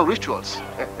pagan rituals.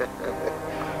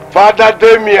 Father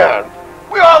Damien,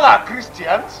 we all are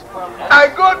Christians. I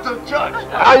go to church,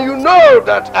 and you know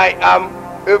that I am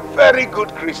a very good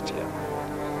Christian.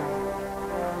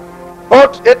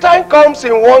 But a time comes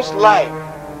in one's life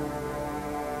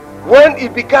when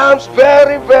it becomes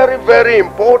very, very, very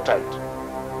important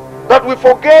that we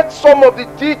forget some of the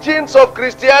teachings of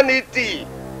Christianity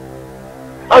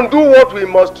and do what we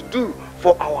must do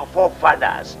for our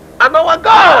forefathers and our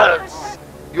gods.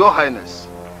 Your Highness,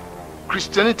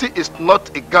 Christianity is not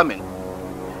a garment.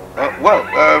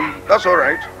 That's all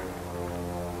right.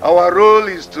 Our role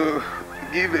is to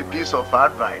give a piece of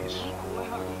advice.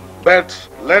 But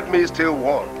let me still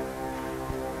warn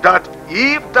that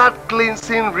if that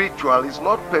cleansing ritual is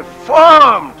not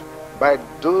performed by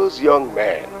those young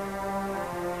men,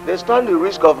 they stand the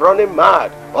risk of running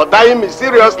mad or dying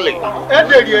mysteriously.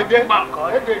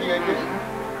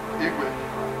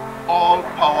 All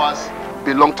powers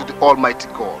belong to the Almighty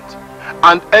God,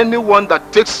 and anyone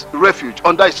that takes refuge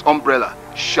under his umbrella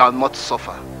shall not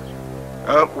suffer.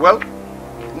 Our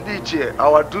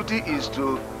duty is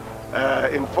to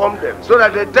inform them so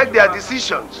that they take their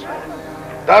decisions.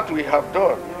 That we have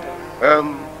done.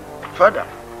 Father,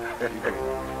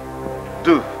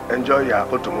 do enjoy your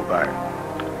automobile.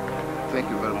 Thank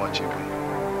you very much,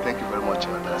 Igwe. Thank you very much,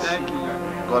 Elders. Thank you.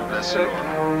 God bless you all.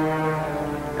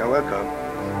 You're welcome.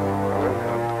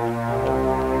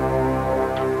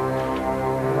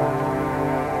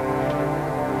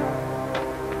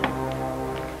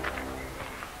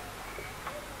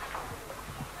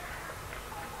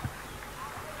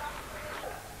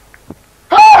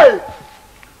 Hey!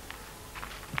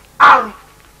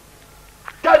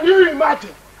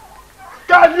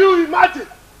 Can you imagine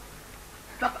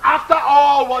that after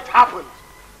all what happened,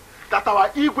 that our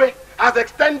Igwe has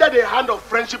extended a hand of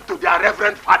friendship to their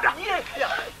reverend father? Yes.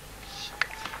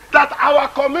 That our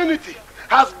community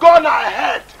has gone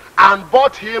ahead and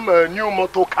bought him a new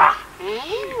motor car.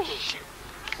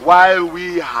 While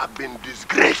we have been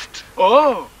disgraced.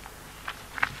 Oh.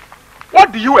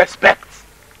 What do you expect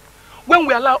when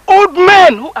we allow old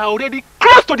men who are already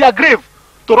close to their grave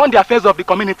to run the affairs of the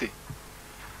community?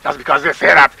 Just because they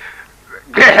say that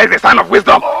gray hair is the sign of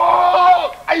wisdom.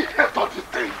 Oh, I hate all these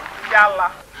things.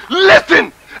 Yalla.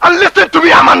 Listen, and listen to me,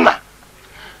 Amanda.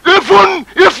 Even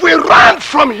if we run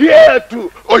from here to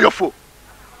Oyofo,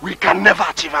 we can never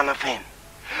achieve anything.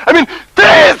 I mean,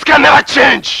 things can never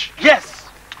change. Yes.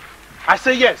 I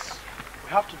say yes. We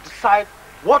have to decide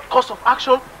what course of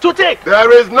action to take.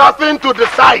 There is nothing to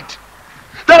decide.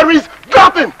 There is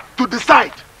nothing to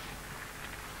decide.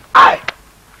 I,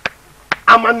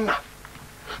 Amanda,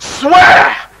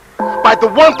 swear by the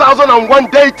 1001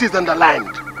 deities in the land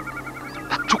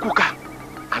that Chukwuka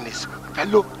and his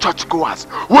fellow churchgoers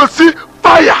will see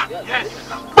fire. Yes.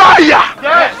 Fire.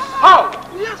 Yes. How?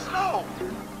 Yes, how?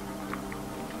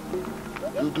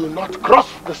 You do not cross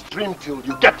the stream till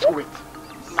you get to it.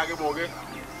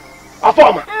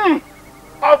 Afoma.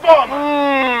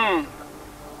 Afoma.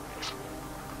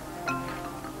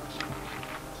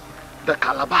 The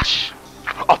calabash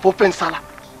of open sala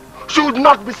should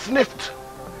not be sniffed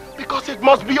because it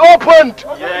must be opened.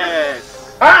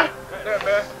 Yes. Huh?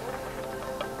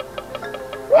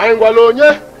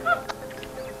 Aingwalonye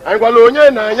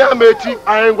na Amaechi.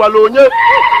 Aingwalonye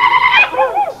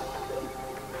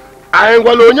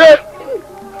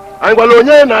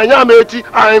na Amaechi.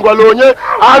 Aingwalonye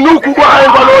anuku.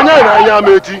 Aingwalonye na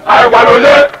Amaechi.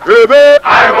 Aingwalonye ebe.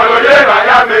 Aingwalonye na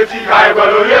Amaechi.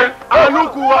 Aingwalonye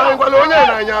anuku. Aingwalonye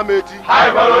na Amaechi.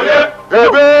 Aingwalonye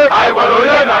ebe.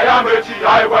 Aingwalonye na Amaechi.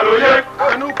 Aingwalonye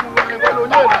anuku. Aingwalonye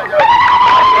na Amaechi.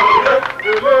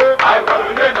 ebe.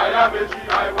 Aingwalonye na Amaechi.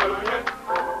 Aingwalonye.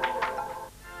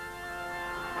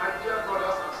 My dear brother,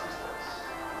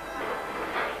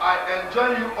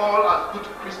 enjoin you all as good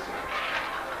Christians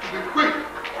to be quick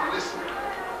to listen,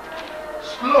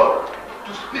 slow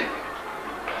to speak,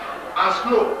 and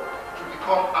slow to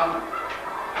become angry.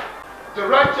 The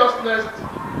righteousness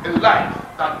in life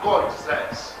that God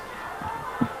desires.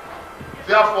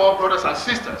 Therefore, brothers and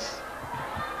sisters,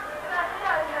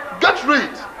 get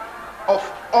rid of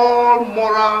all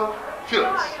moral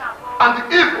filth and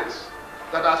the evils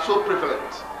that are so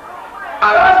prevalent.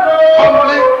 And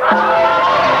humbly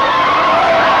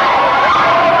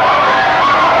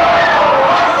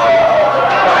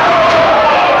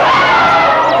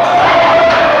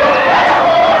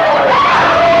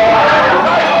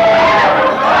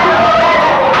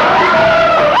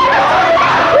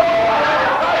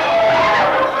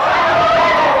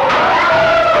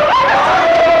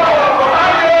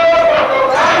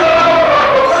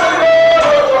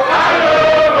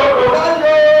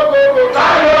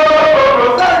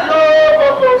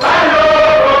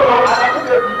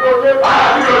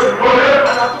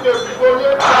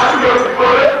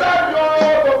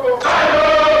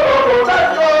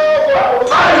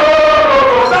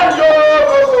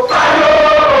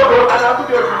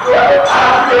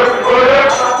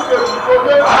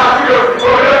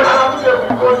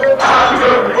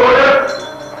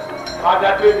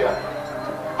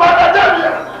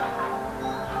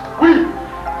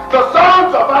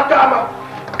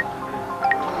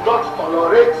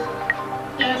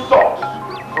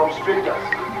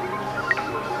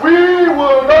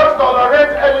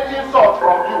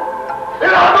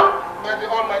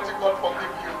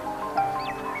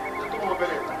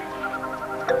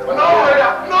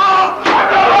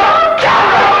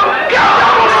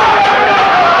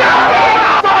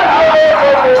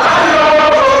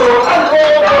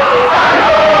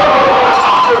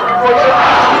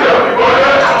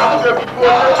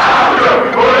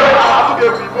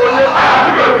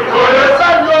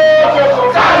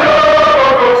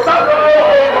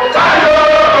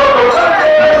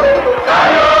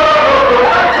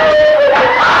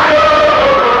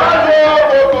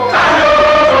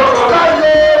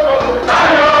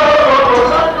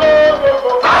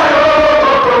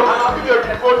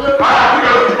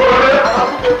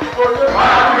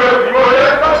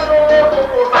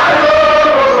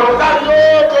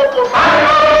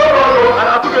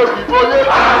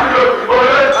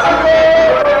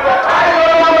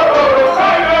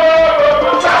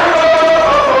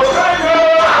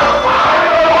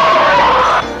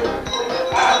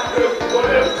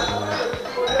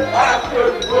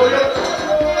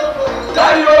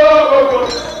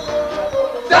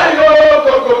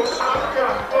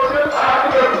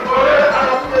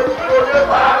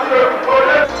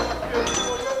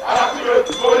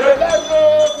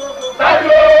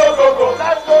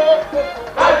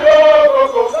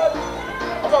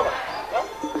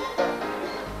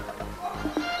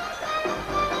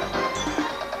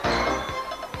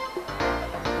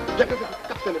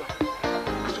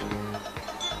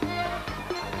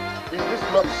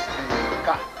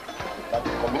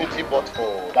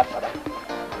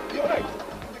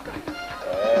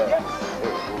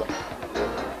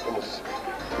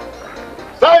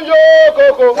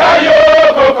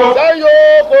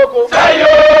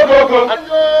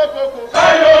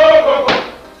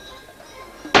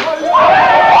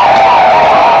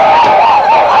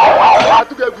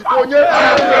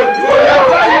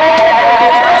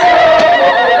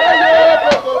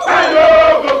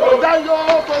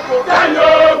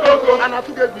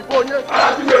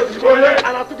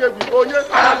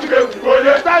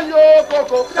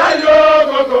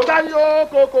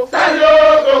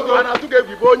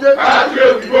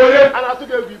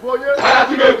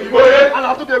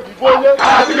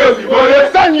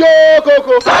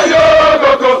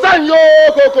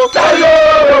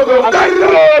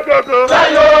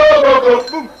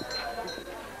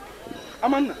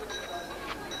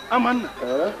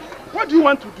What do you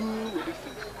want to do with these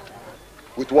things?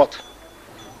 With what?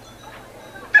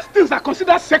 These things are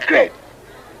considered sacred.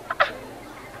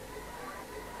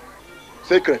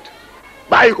 Sacred?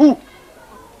 By who?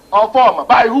 Or former?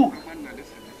 By who? Listen.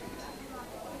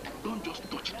 Don't just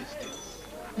touch these things.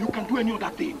 You can do any other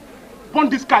thing. Burn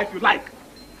this car if you like.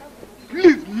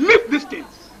 Please, leave these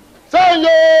things.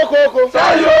 Sanyo Koko!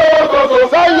 Sanyo Koko!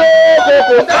 Sanyo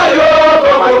Koko! Sanyo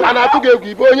Koko! Anatuge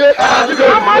Gibonye, Anatuge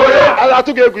Gibonye,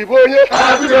 Anatuge Gibonye,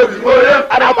 Anatuge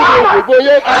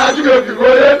Gibonye, Anatuge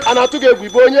Gibonye, Anatuge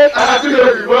Gibonye, Anatuge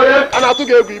Gibonye,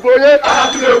 Anatuge Gibonye,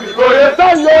 Anatuge Gibonye,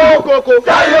 Sanyo Koko,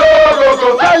 Sanyo Koko,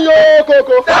 Sanyo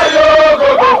Koko, Sanyo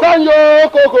Koko, Sanyo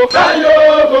Koko, Sanyo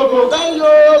Koko,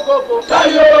 Sanyo Koko,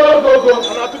 Sanyo Koko,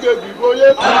 Anatuge Gibonye,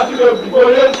 Anatuge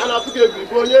Gibonye, Anatuge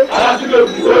Gibonye, Anatuge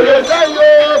Gibonye, Sanyo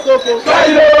Koko,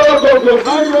 Sanyo Koko,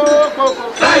 Sanyo Koko,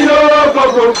 Sanyo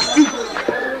Koko,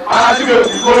 Anatuge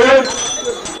Gibonye,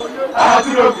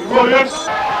 Anatuge Gibonye.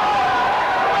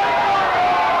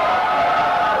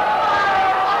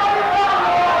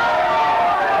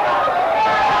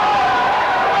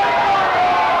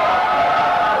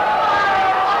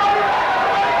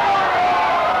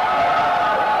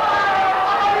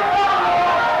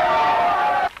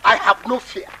 I have no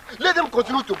fear. Let them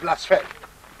continue to blaspheme.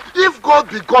 If God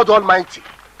be God Almighty,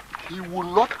 He will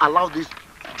not allow this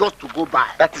just to go by.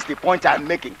 That is the point I'm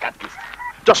making, Catechist.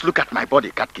 Just look at my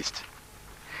body, Catechist.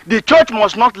 The church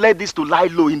must not let this to lie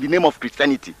low in the name of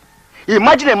Christianity.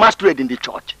 Imagine a masquerade in the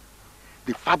church.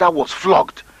 The father was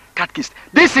flogged. Catechist,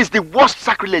 this is the worst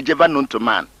sacrilege ever known to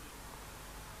man.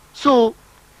 So,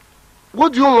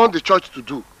 what do you want the church to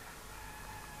do?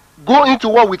 Go into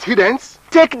war with heathens?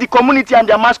 Take the community and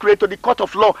their masquerade to the court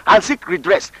of law and seek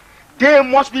redress. They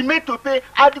must be made to pay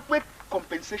adequate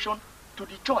compensation to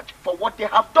the church for what they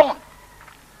have done.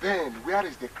 Then, where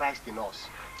is the Christ in us?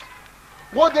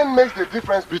 What then makes the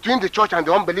difference between the church and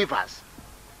the unbelievers?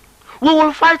 We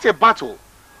will fight a battle,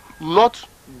 not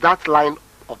that line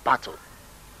of battle.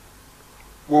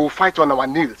 We will fight on our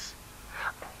knees,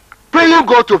 praying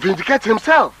God to vindicate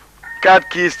Himself.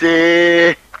 Catechist,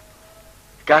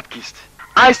 Catechist,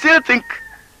 I still think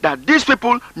that these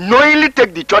people knowingly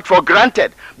take the church for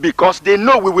granted because they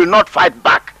know we will not fight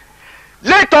back.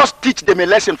 Let us teach them a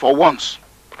lesson for once.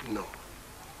 No,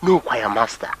 choir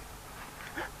master.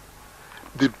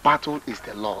 The battle is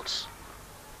the Lord's.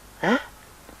 Eh?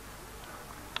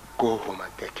 Go home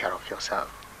and take care of yourself.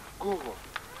 Go home.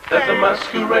 There's a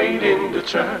masquerade in the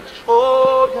church.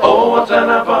 Oh, what an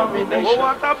abomination.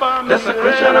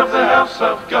 Desecration of the house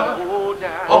of God.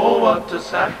 Oh, what a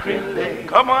sacrilege.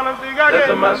 Come on and sing again. There's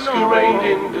a masquerade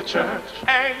in the church.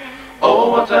 Oh,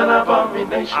 what an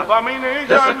abomination.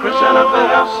 Desecration of the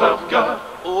house of God.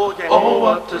 Oh,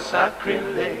 what a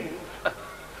sacrilege.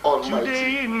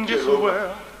 Today in this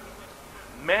world,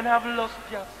 men have lost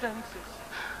their senses.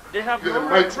 They have no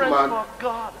reverence for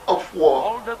God. Of war.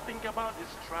 All they think about is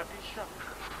tradition.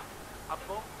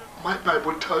 My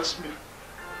Bible tells me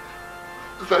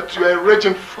that you are a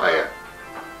raging fire.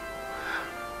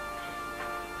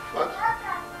 Father,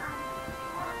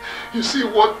 you see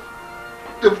what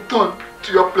they've done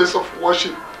to your place of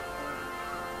worship.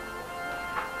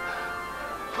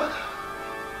 Father,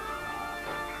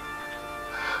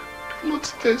 do not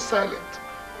stay silent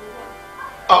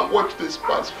and watch this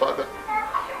pass, Father.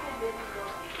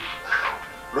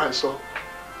 Rise up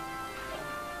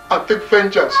and take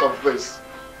vengeance of this.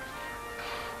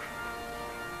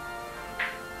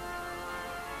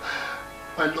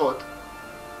 My Lord,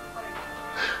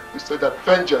 you said that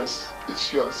vengeance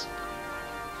is yours.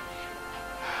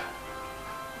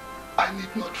 I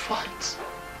need not fight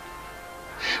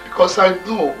because I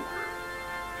know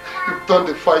you've done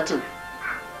the fighting.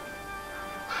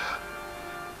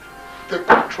 Take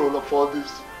control of all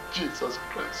this, Jesus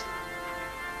Christ.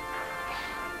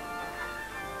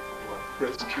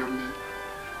 Rescue me.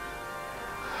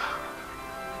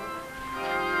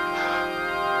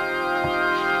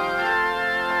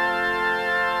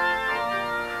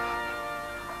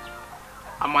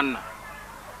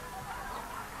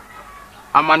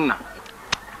 Amanna.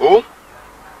 Oh?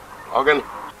 Again?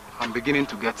 I'm beginning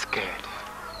to get scared.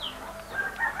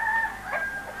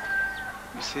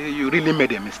 You see, you really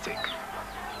made a mistake.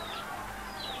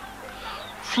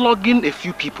 Flogging a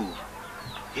few people,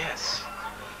 yes.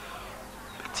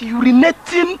 But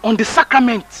urinating on the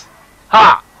sacrament,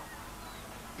 ha!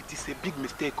 It is a big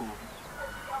mistake, oh.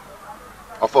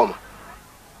 Afoma.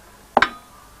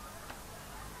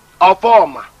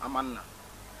 Afoma. Amanna.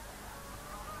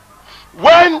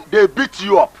 When they beat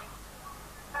you up,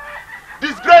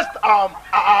 disgraced our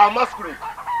masquerade,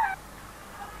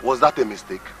 was that a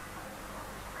mistake?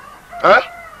 Huh?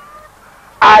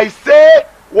 I say,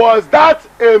 was that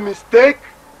a mistake?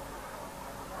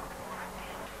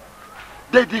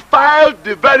 They defiled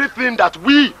the very thing that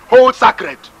we hold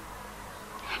sacred.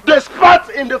 They spat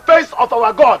in the face of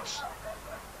our gods.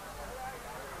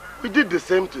 We did the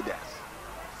same to theirs.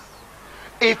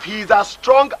 If he is as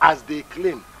strong as they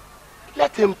claim,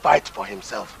 let him fight for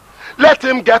himself. Let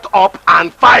him get up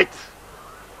and fight.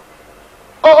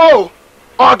 Oh,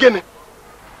 Again.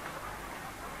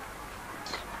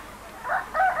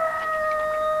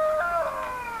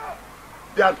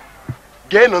 Then,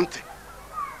 gain unti.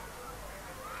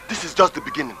 This is just the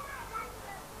beginning.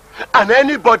 And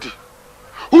anybody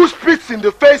who speaks in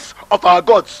the face of our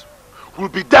gods will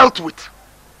be dealt with.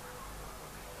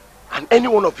 And any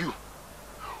one of you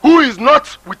who is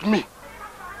not with me,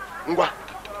 Ngwa.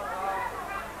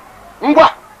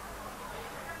 Ngwa.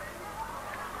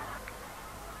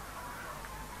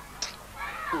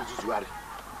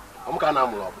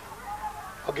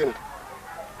 Again.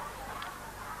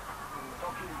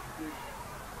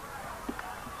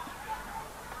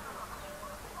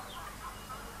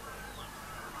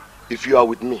 If you are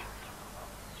with me,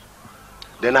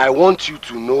 then I want you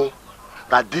to know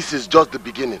that this is just the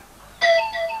beginning.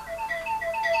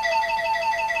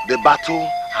 The battle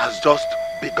has just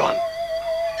begun.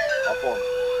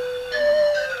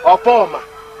 Opoma. Opoma.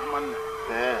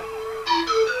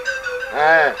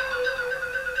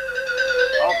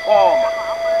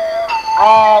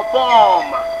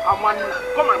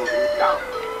 Come and sit down.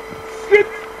 Sit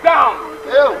down.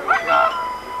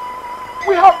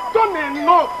 We have done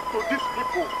enough to these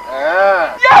people.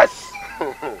 Yes!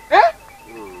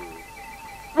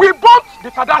 We bought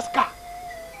the father's car.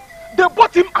 They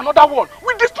bought him another one.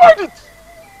 We destroyed it.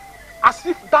 As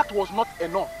if that was not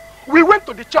enough. We went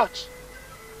to the church.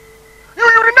 You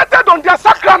urinated on their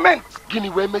sacrament.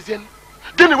 You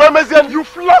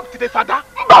flogged the father.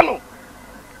 Mbano.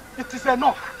 It is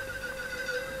enough.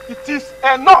 It is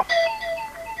enough.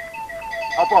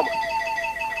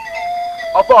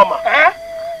 Obama,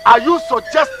 are you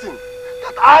suggesting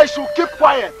that I should keep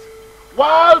quiet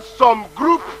while some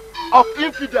group of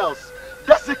infidels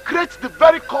desecrate the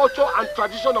very culture and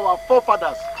tradition of our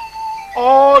forefathers,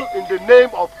 all in the name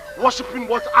of worshipping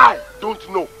what I don't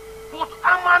know? But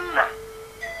Amanna,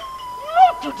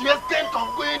 not to the extent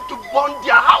of going to burn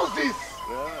their houses.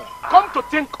 Come to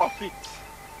think of it,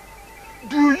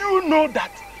 do you know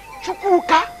that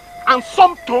Chukwuka and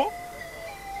Somto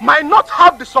might not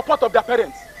have the support of their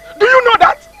parents? Do you know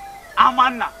that?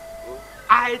 Amanna,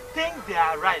 I think they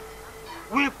are right.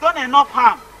 We've done enough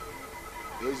harm.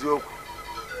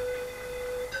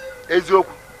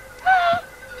 Ezoku.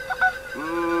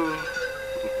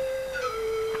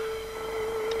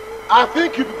 I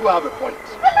think you people have a point.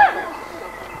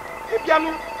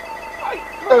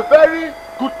 A very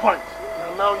good point.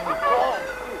 And now you come.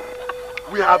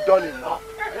 We have done enough.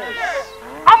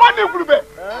 Amani Grube.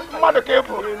 Amani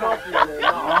Kebo.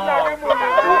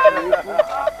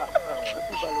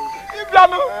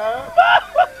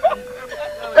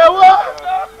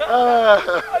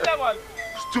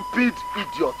 Stupid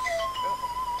idiots.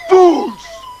 Fools.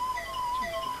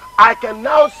 I can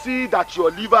now see that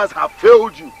your livers have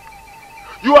failed you.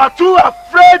 You are too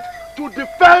afraid to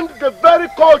defend the very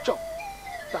culture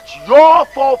that your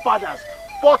forefathers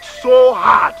fought so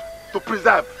hard to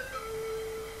preserve.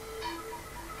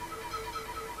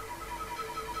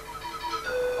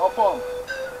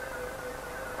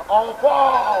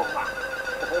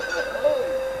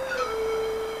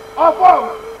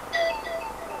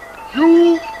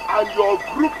 You and your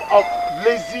group of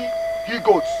lazy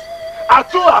he-goats are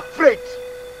too afraid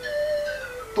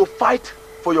to fight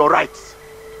for your rights.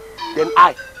 Then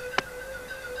I,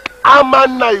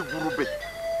 Amanna Igurube,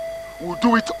 will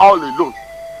do it all alone.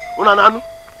 Unananu?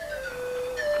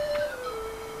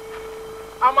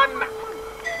 Amanna.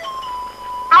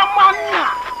 Amanna!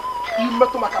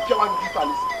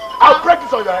 I'll break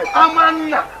this on your head.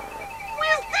 Amanna! We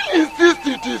still insist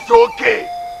it is okay.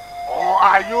 Or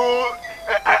are you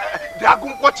the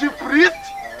Agunkwachi priest?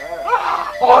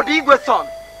 Or the Igwe son?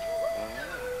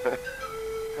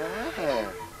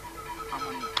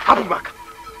 Abumaka,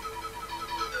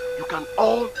 you can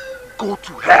all go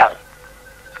to hell.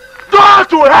 Go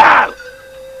to hell!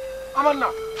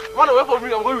 Amanna, you want to wait for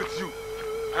me? I'm going with you.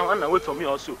 I want to wait for me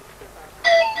also.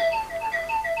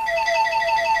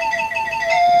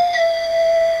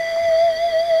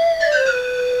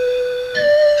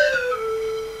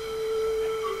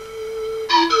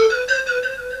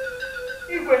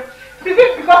 Is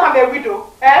it because I'm a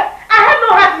widow? I had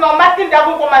no hand in unmasking the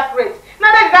Agunko masquerade.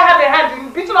 Neither did I have a hand in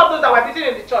beating up those that were beaten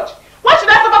in the church. Why should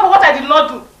I suffer for what I did not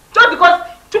do? Just because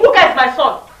Chukwuka is my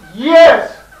son?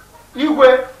 Yes,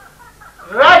 Igwe.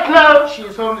 Right now she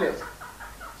is homeless.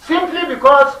 Simply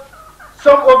because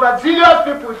some overzealous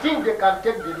people think they can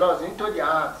take the laws into their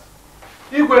hands.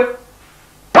 Igwe,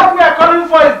 what we are calling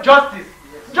for is justice.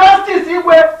 Yes. Justice,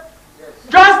 Igwe. Yes.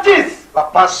 Justice.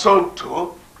 Papa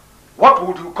Sonto, what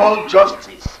would you call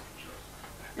justice?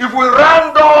 If we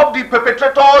round up the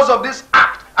perpetrators of this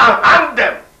act and hang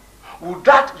them, would Would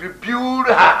that rebuild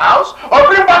her house or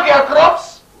bring back your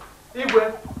crops?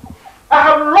 Igwe, I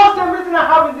have lost everything I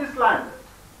have in this land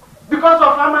because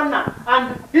of Amana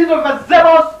and his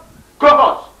overzealous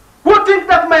cohorts who think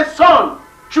that my son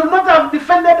should not have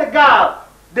defended the girl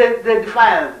they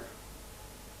defiled.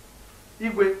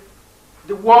 Igwe,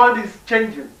 the world is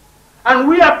changing and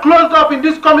we are closed up in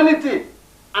this community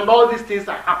and all these things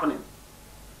are happening.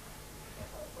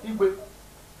 Igwe,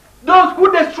 those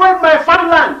who destroyed my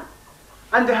fatherland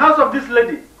and the house of this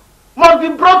lady must be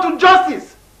brought to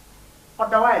justice.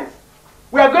 Otherwise,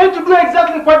 we are going to do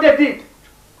exactly what they did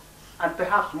and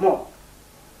perhaps more.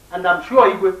 And I'm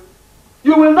sure, Igwe,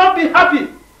 you will not be happy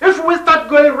if we start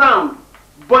going around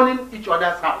burning each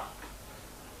other's house.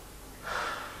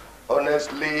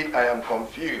 Honestly, I am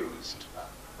confused.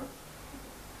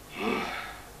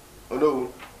 Oh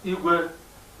no. Igwe,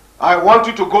 I want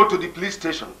you to go to the police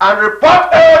station and report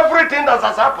everything that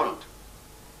has happened.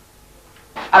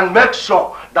 And make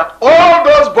sure that all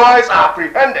those boys are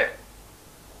apprehended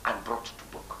and brought to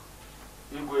book.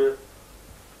 Igwe.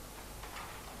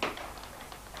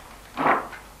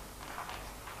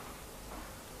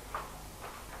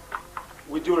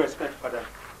 With due respect, Father,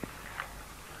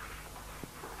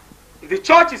 if the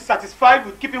church is satisfied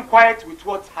with keeping quiet with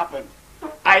what's happened,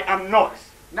 I am not.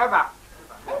 Never.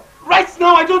 Right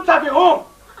now, I don't have a home.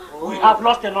 We have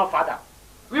lost enough, Father.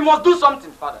 We must do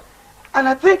something, Father. And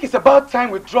I think it's about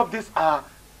time we drop this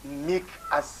meek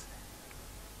as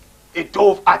a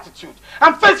dove attitude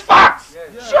and face facts.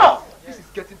 Yes. Sure. This is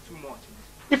getting too much.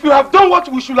 If you have done what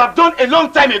we should have done a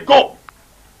long time ago,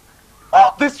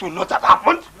 all this will not have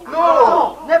happened.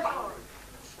 No, never.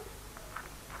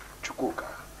 Chukwuka,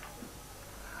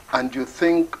 and you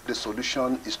think the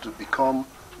solution is to become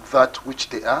that which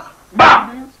they are?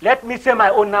 Bam! Let me say my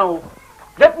own now.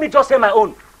 Let me just say my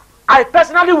own. I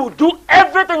personally will do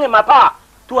everything in my power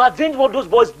to avenge what those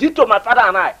boys did to my father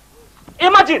and I.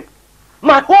 Imagine,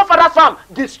 my whole father's farm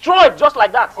destroyed just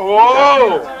like that.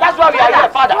 Oh! That's why we are here,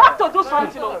 Father. We have to do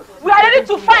something. We are ready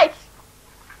to fight.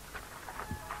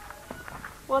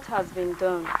 What has been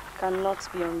done cannot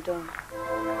be undone.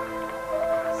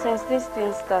 Since this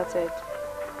thing started,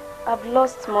 I've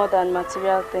lost more than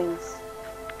material things.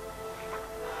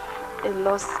 A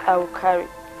loss I will carry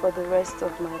for the rest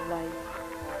of my life.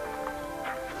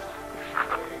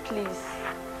 Please,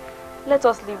 let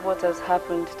us leave what has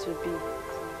happened to be.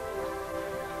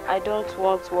 I don't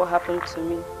want what happened to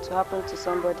me to happen to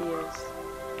somebody else.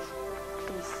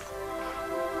 Please.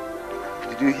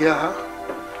 Did you hear her?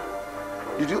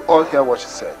 Did you all hear what she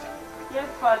said? Yes,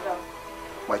 Father.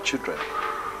 My children,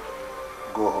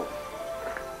 go home.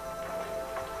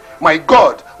 My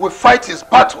God will fight his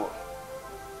battle.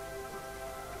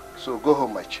 So go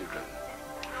home, my children.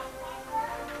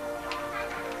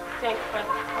 Thank you,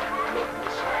 Father.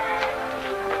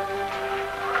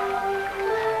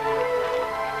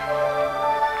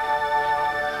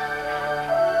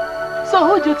 So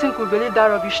who do you think will believe that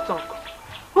rubbish talk?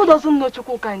 Who doesn't know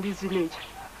Chukwuka in this village?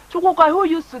 Chukwuka, who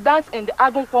used to dance in the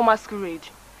Agunpo masquerade.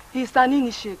 He's an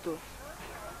initiator.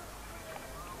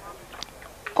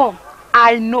 Come,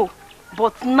 I know,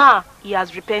 but now he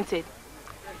has repented.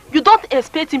 You don't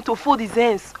expect him to fold his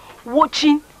hands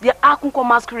watching the Agunpo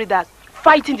masqueraders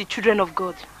fighting the children of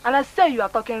God. And I say you are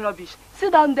talking rubbish.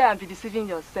 Sit down there and be deceiving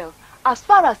yourself. As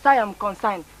far as I am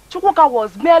concerned, Chukwuka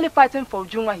was merely fighting for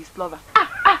Ujunwa, his lover.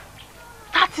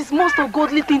 That is most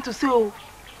ungodly thing to say.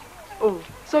 Oh,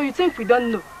 so you think we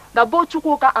don't know that both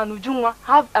Chukwuka and Ujunwa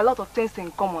have a lot of things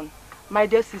in common? My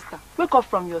dear sister, wake up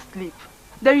from your sleep.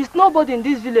 There is nobody in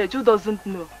this village who doesn't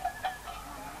know.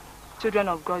 Children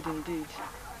of God indeed.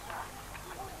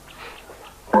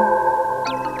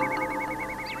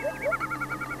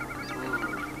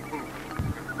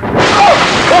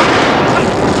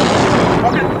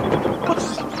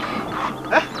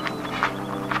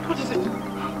 What is it?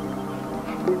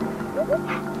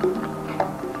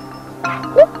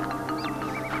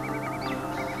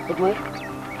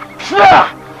 Fear!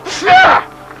 Fear!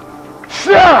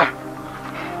 Fear!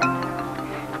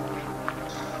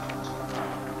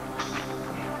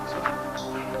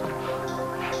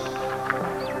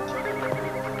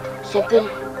 Something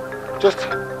just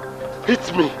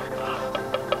hit me.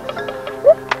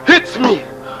 Hit me!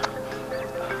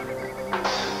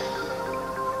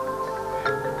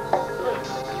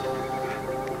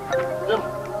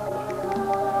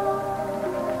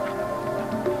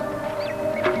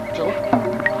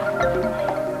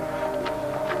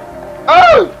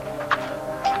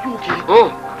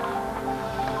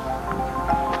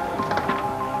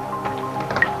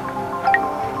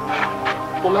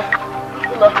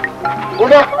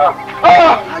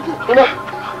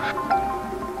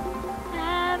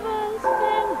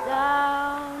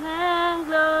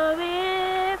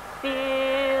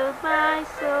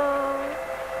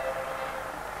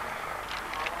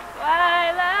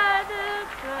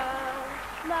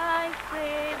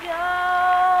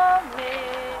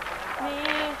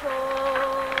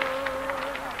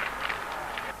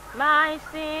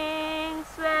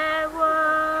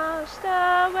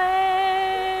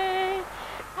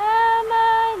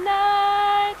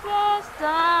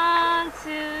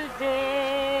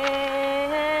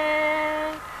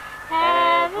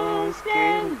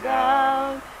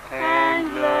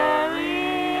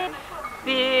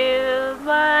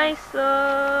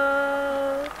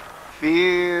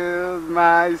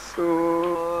 my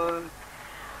soul.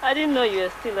 I didn't know you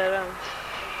were still around.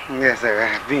 Yes, I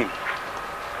have been.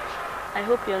 I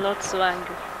hope you're not so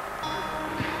angry.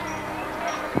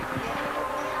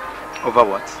 Over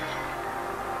what?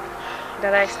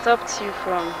 That I stopped you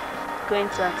from going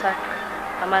to attack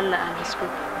Amanda and his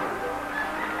group.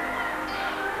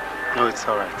 No, it's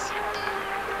alright.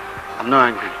 I'm not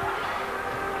angry.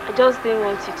 I just didn't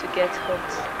want you to get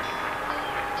hurt.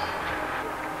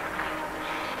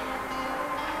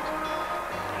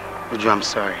 Uju, I'm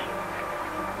sorry.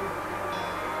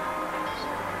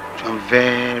 Uju, I'm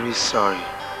very sorry.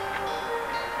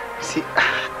 See,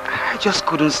 I just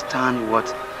couldn't stand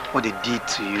what they did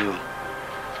to you.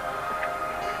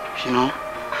 You know?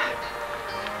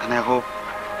 And I hope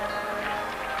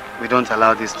we don't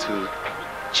allow this to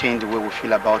change the way we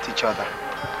feel about each other.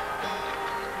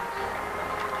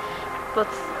 But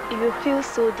if you feel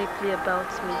so deeply about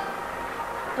me,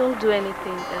 don't do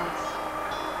anything else.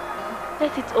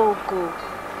 Let it all go.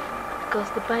 Because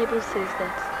the Bible says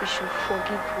that we should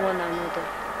forgive one another.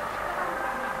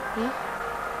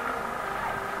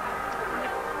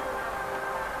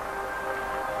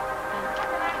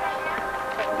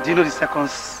 Do you know the second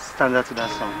stanza to that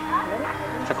song?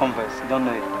 Second verse. You don't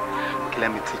know it? Okay,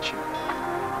 let me teach you.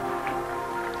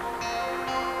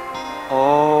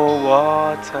 Oh,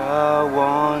 what a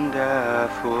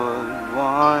wonderful,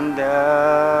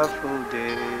 wonderful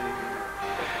day.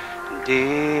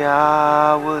 Day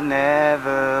I will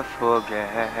never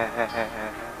forget.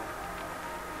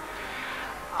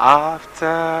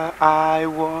 After I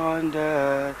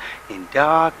wandered in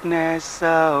darkness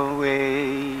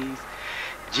always,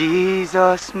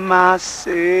 Jesus, my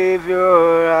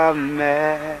Savior, I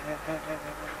met.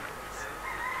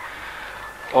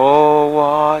 Oh,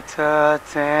 what a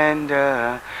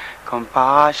tender,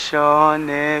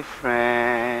 compassionate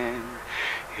friend.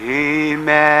 He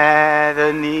met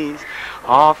the needs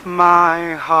of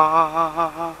my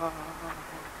heart.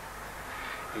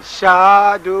 His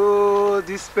shadow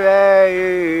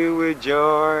displaying with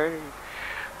joy.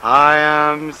 I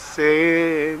am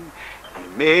saved. He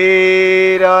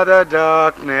made all the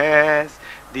darkness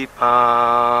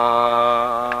depart.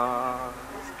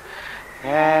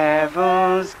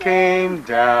 Heavens came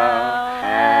down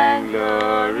and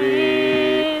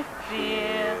glory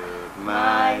filled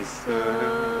my soul.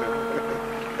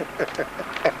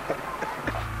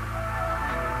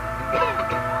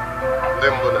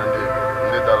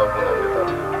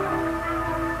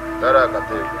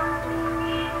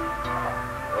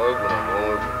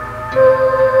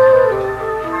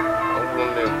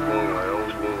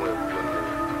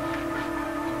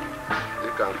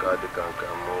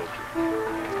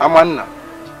 Amanna.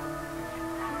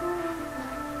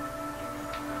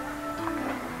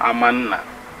 Amanna.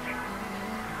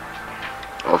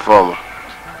 Ofama.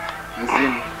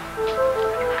 Nzim.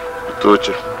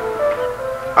 Tocha.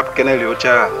 Apkeneli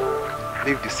Ocha.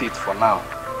 Leave the seat for now.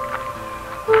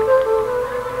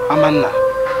 Amanna.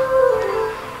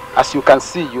 As you can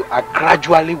see, you are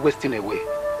gradually wasting away.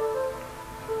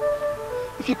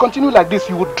 If you continue like this,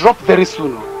 you will drop very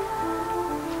soon.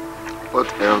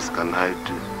 What else can I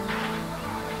do?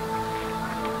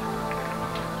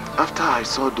 After I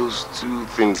saw those two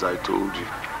things I told you,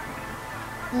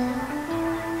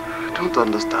 I don't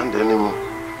understand anymore.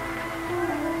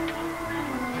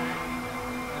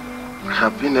 I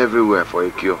have been everywhere for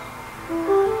a cure.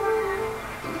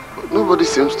 But nobody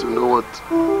seems to know what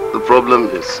the problem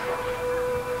is.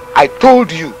 I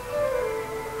told you.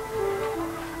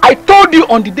 I told you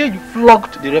on the day you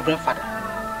flogged the Reverend Father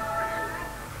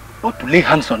not to lay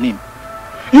hands on him.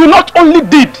 You not only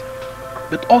did,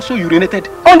 but also urinated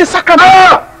on the sacrament.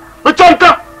 Ah!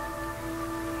 Machanta!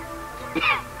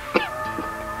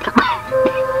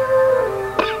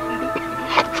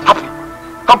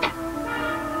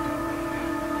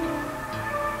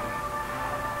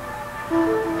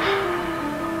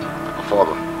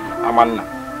 Amanna.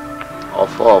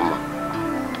 Ofoma,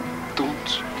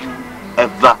 don't you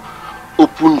ever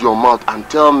open your mouth and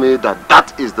tell me that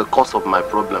that is the cause of my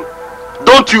problem.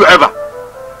 Don't you ever.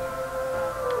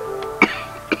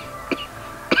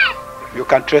 You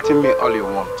can threaten me all you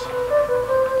want.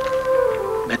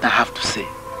 But I have to say,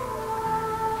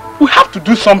 we have to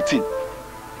do something.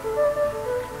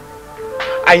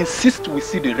 I insist we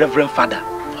see the Reverend Father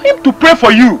for him to pray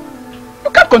for you.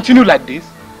 You can't continue like this.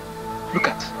 Look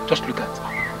at, just look at.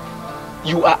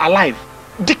 You are alive,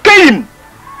 decaying.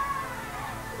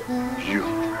 You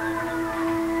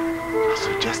are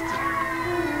suggesting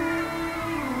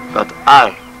that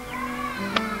I,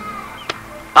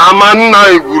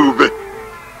 Amanna Igurube,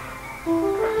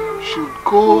 should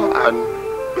go and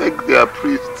beg their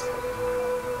priests.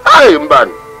 Hey,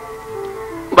 Mbani.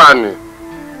 Mbani.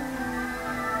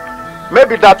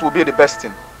 Maybe that will be the best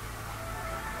thing.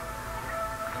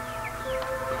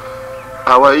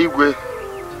 Our Igwe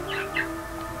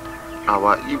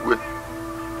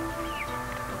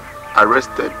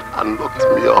arrested and locked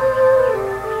me up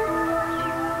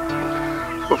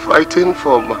for fighting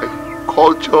for my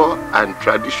culture and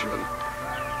tradition.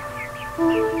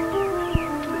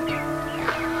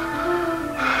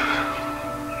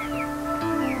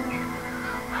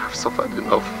 I've suffered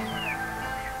enough.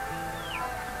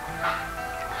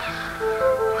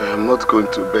 I am not going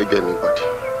to beg anybody.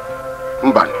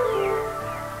 Mbani.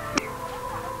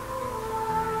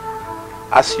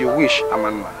 As you wish,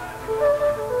 Amanma.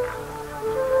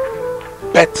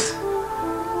 But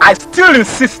I still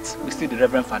insist we see the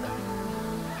Reverend Father.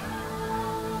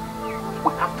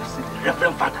 We have to see the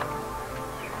Reverend Father.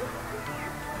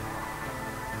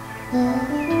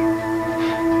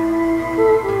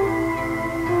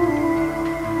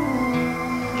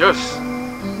 Yes,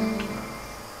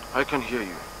 I can hear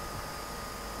you.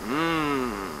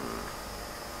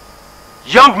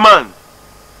 Young man,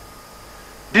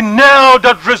 the nail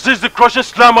that resists the crushing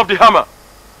slam of the hammer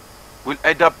will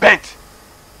either bend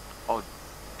or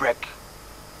break.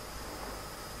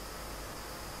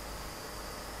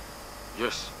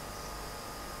 Yes.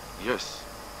 Yes.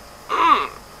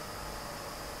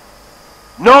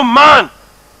 No man,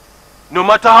 no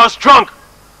matter how strong,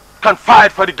 can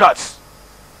fight for the gods.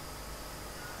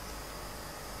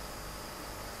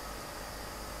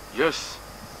 Yes,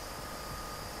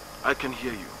 I can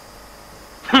hear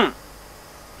you.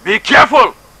 Be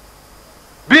careful!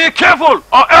 Be careful,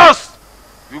 or else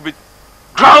you'll be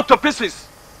ground to pieces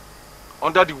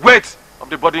under the weight of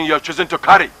the burden you have chosen to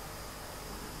carry.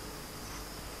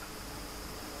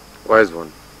 Wise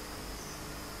one,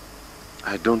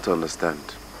 I don't understand.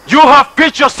 You have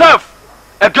pitched yourself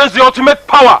against the ultimate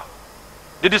power,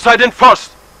 the deciding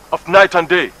force of night and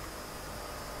day.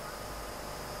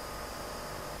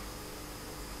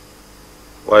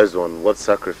 Wise one, what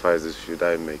sacrifices should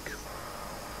I make?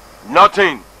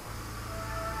 Nothing.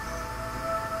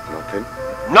 Nothing?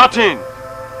 Nothing.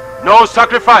 No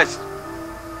sacrifice.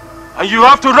 And you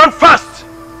have to run fast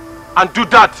and do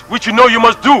that which you know you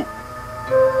must do.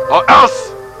 Or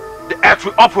else the earth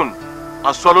will open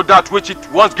and swallow that which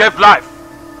it once gave life.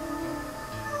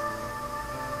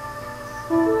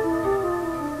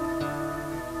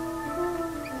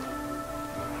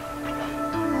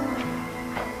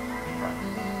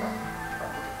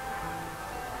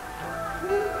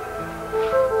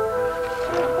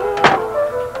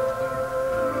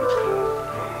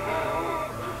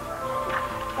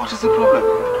 What is the problem?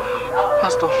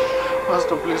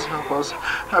 Pastor, please help us.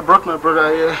 I brought my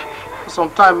brother here. For some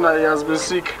time now he has been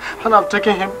sick and I've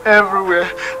taken him everywhere.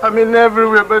 I mean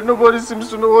everywhere, but nobody seems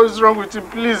to know what is wrong with him.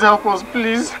 Please help us,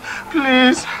 please.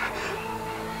 Please.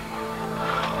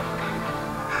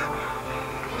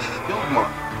 Young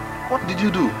man, what did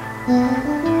you do?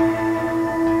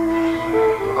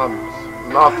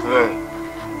 Nothing.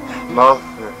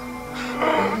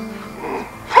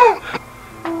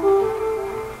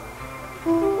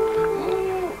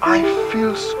 I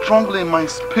feel strongly in my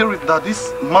spirit that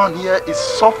this man here is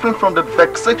suffering from the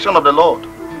vexation of the Lord.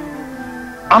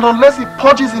 And unless he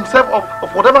purges himself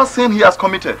of whatever sin he has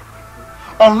committed,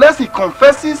 unless he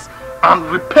confesses and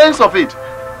repents of it,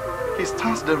 he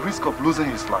stands the risk of losing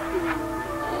his life.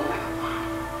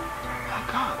 My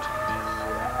God.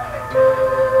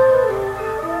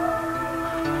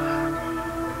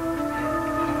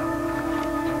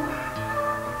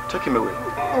 Take him away.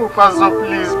 Oh, Pastor,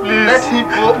 please. Let him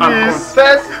go and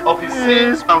confess of his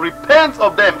sins and repent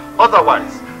of them.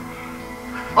 Otherwise.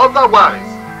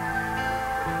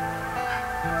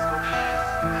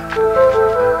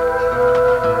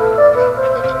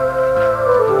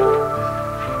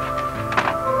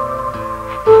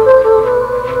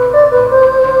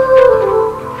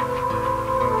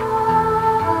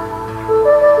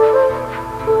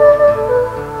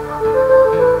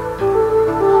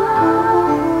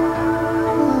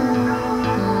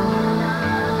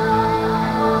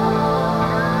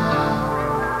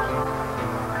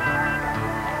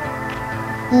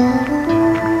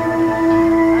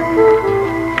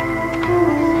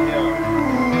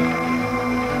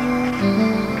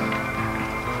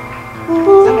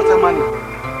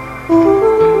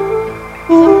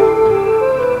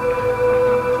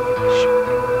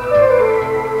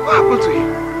 What happened to him?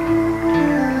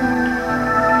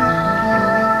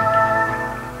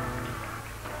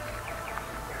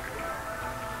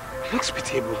 He looks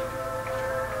pitiable.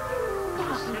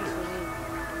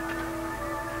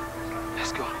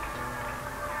 Let's go.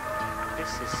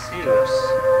 This is serious.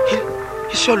 He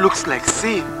sure looks like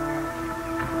sin.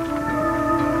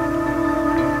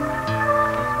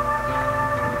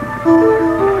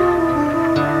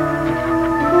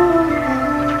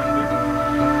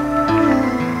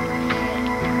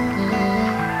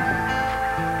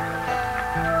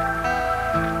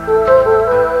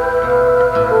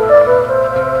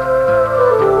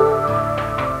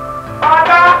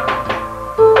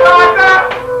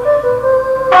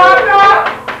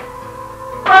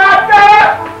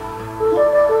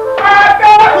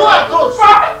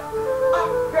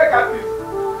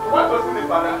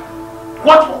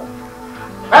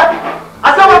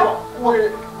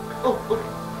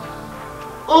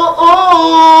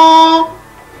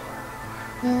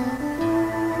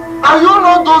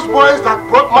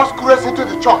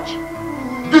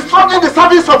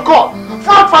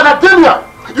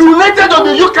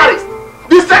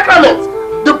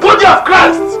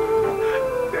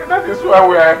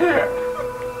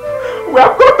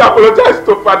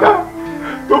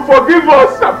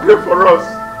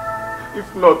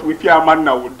 We fear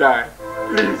Amanda will die.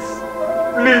 Please.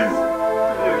 Please.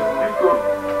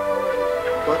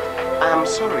 But I am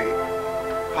sorry.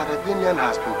 Father Damien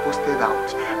has been posted out.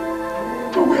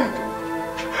 To where?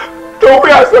 To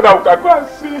where, so that we can go and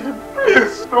see him.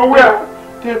 Please, to where?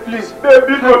 Dear, please.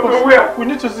 David, to where? We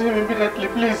need to see him immediately,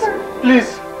 please.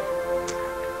 Please.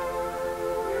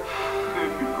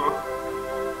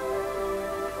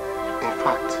 In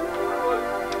fact,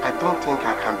 I don't think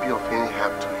I can be of any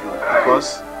help to you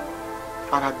because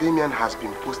Father Damien has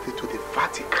been posted to the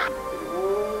Vatican.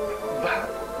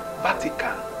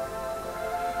 Vatican?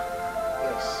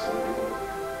 Yes.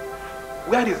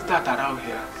 Where is that around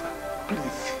here, sir?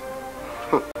 Please.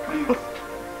 Please.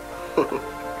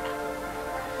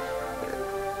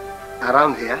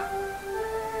 Around here?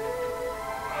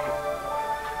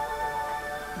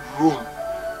 Rome.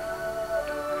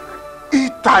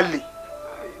 Italy.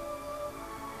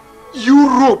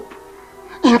 Europe.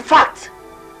 In fact,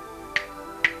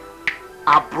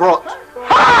 abroad.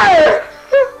 Hey!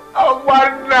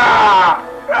 Amanda!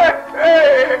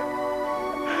 Hey!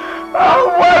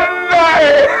 Amanda!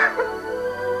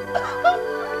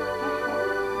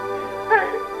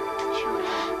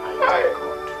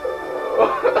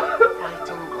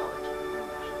 Fighting God.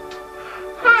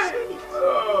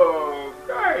 Oh,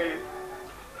 guys.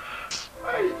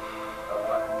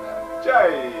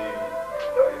 Jai.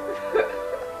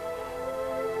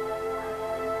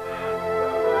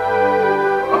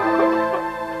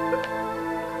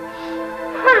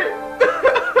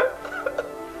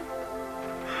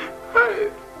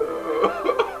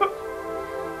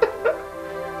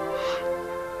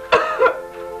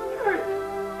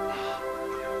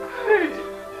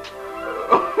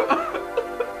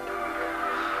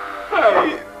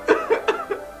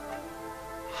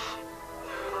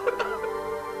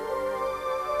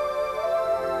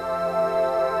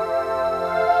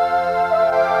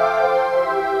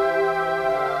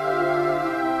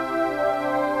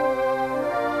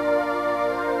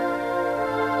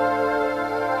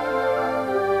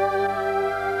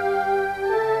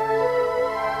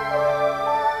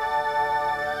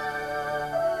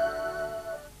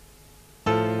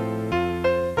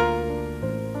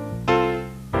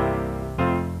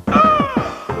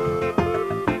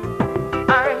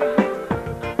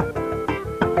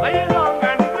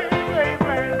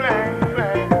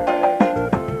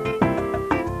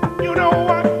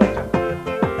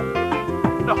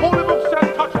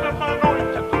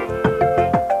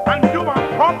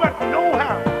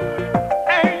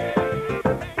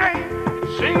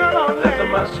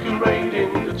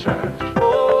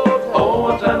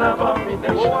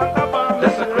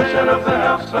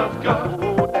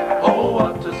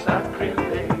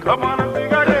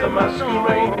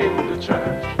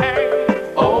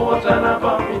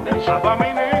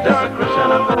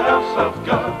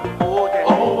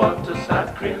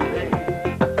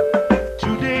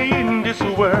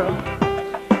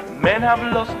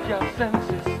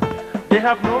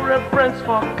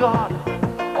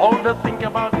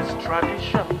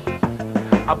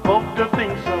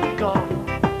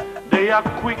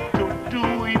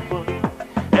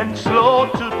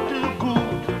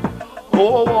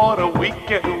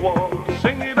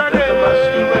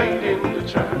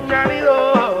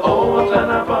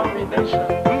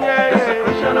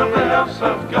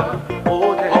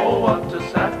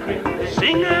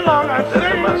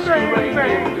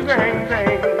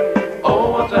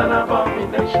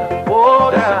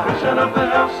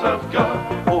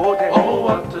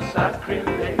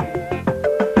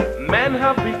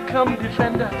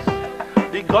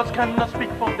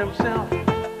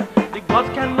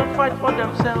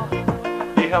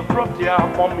 They have brought their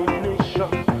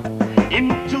abomination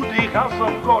into the house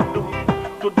of God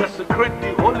to desecrate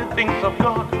the holy things of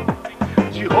God.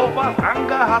 Jehovah's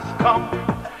anger has come.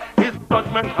 His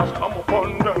judgment has come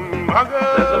upon them.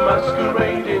 There's a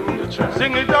masquerade in the church.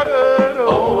 Sing it again.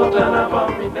 Oh, what an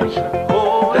abomination.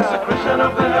 Oh, desecration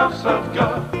of the house of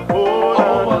God.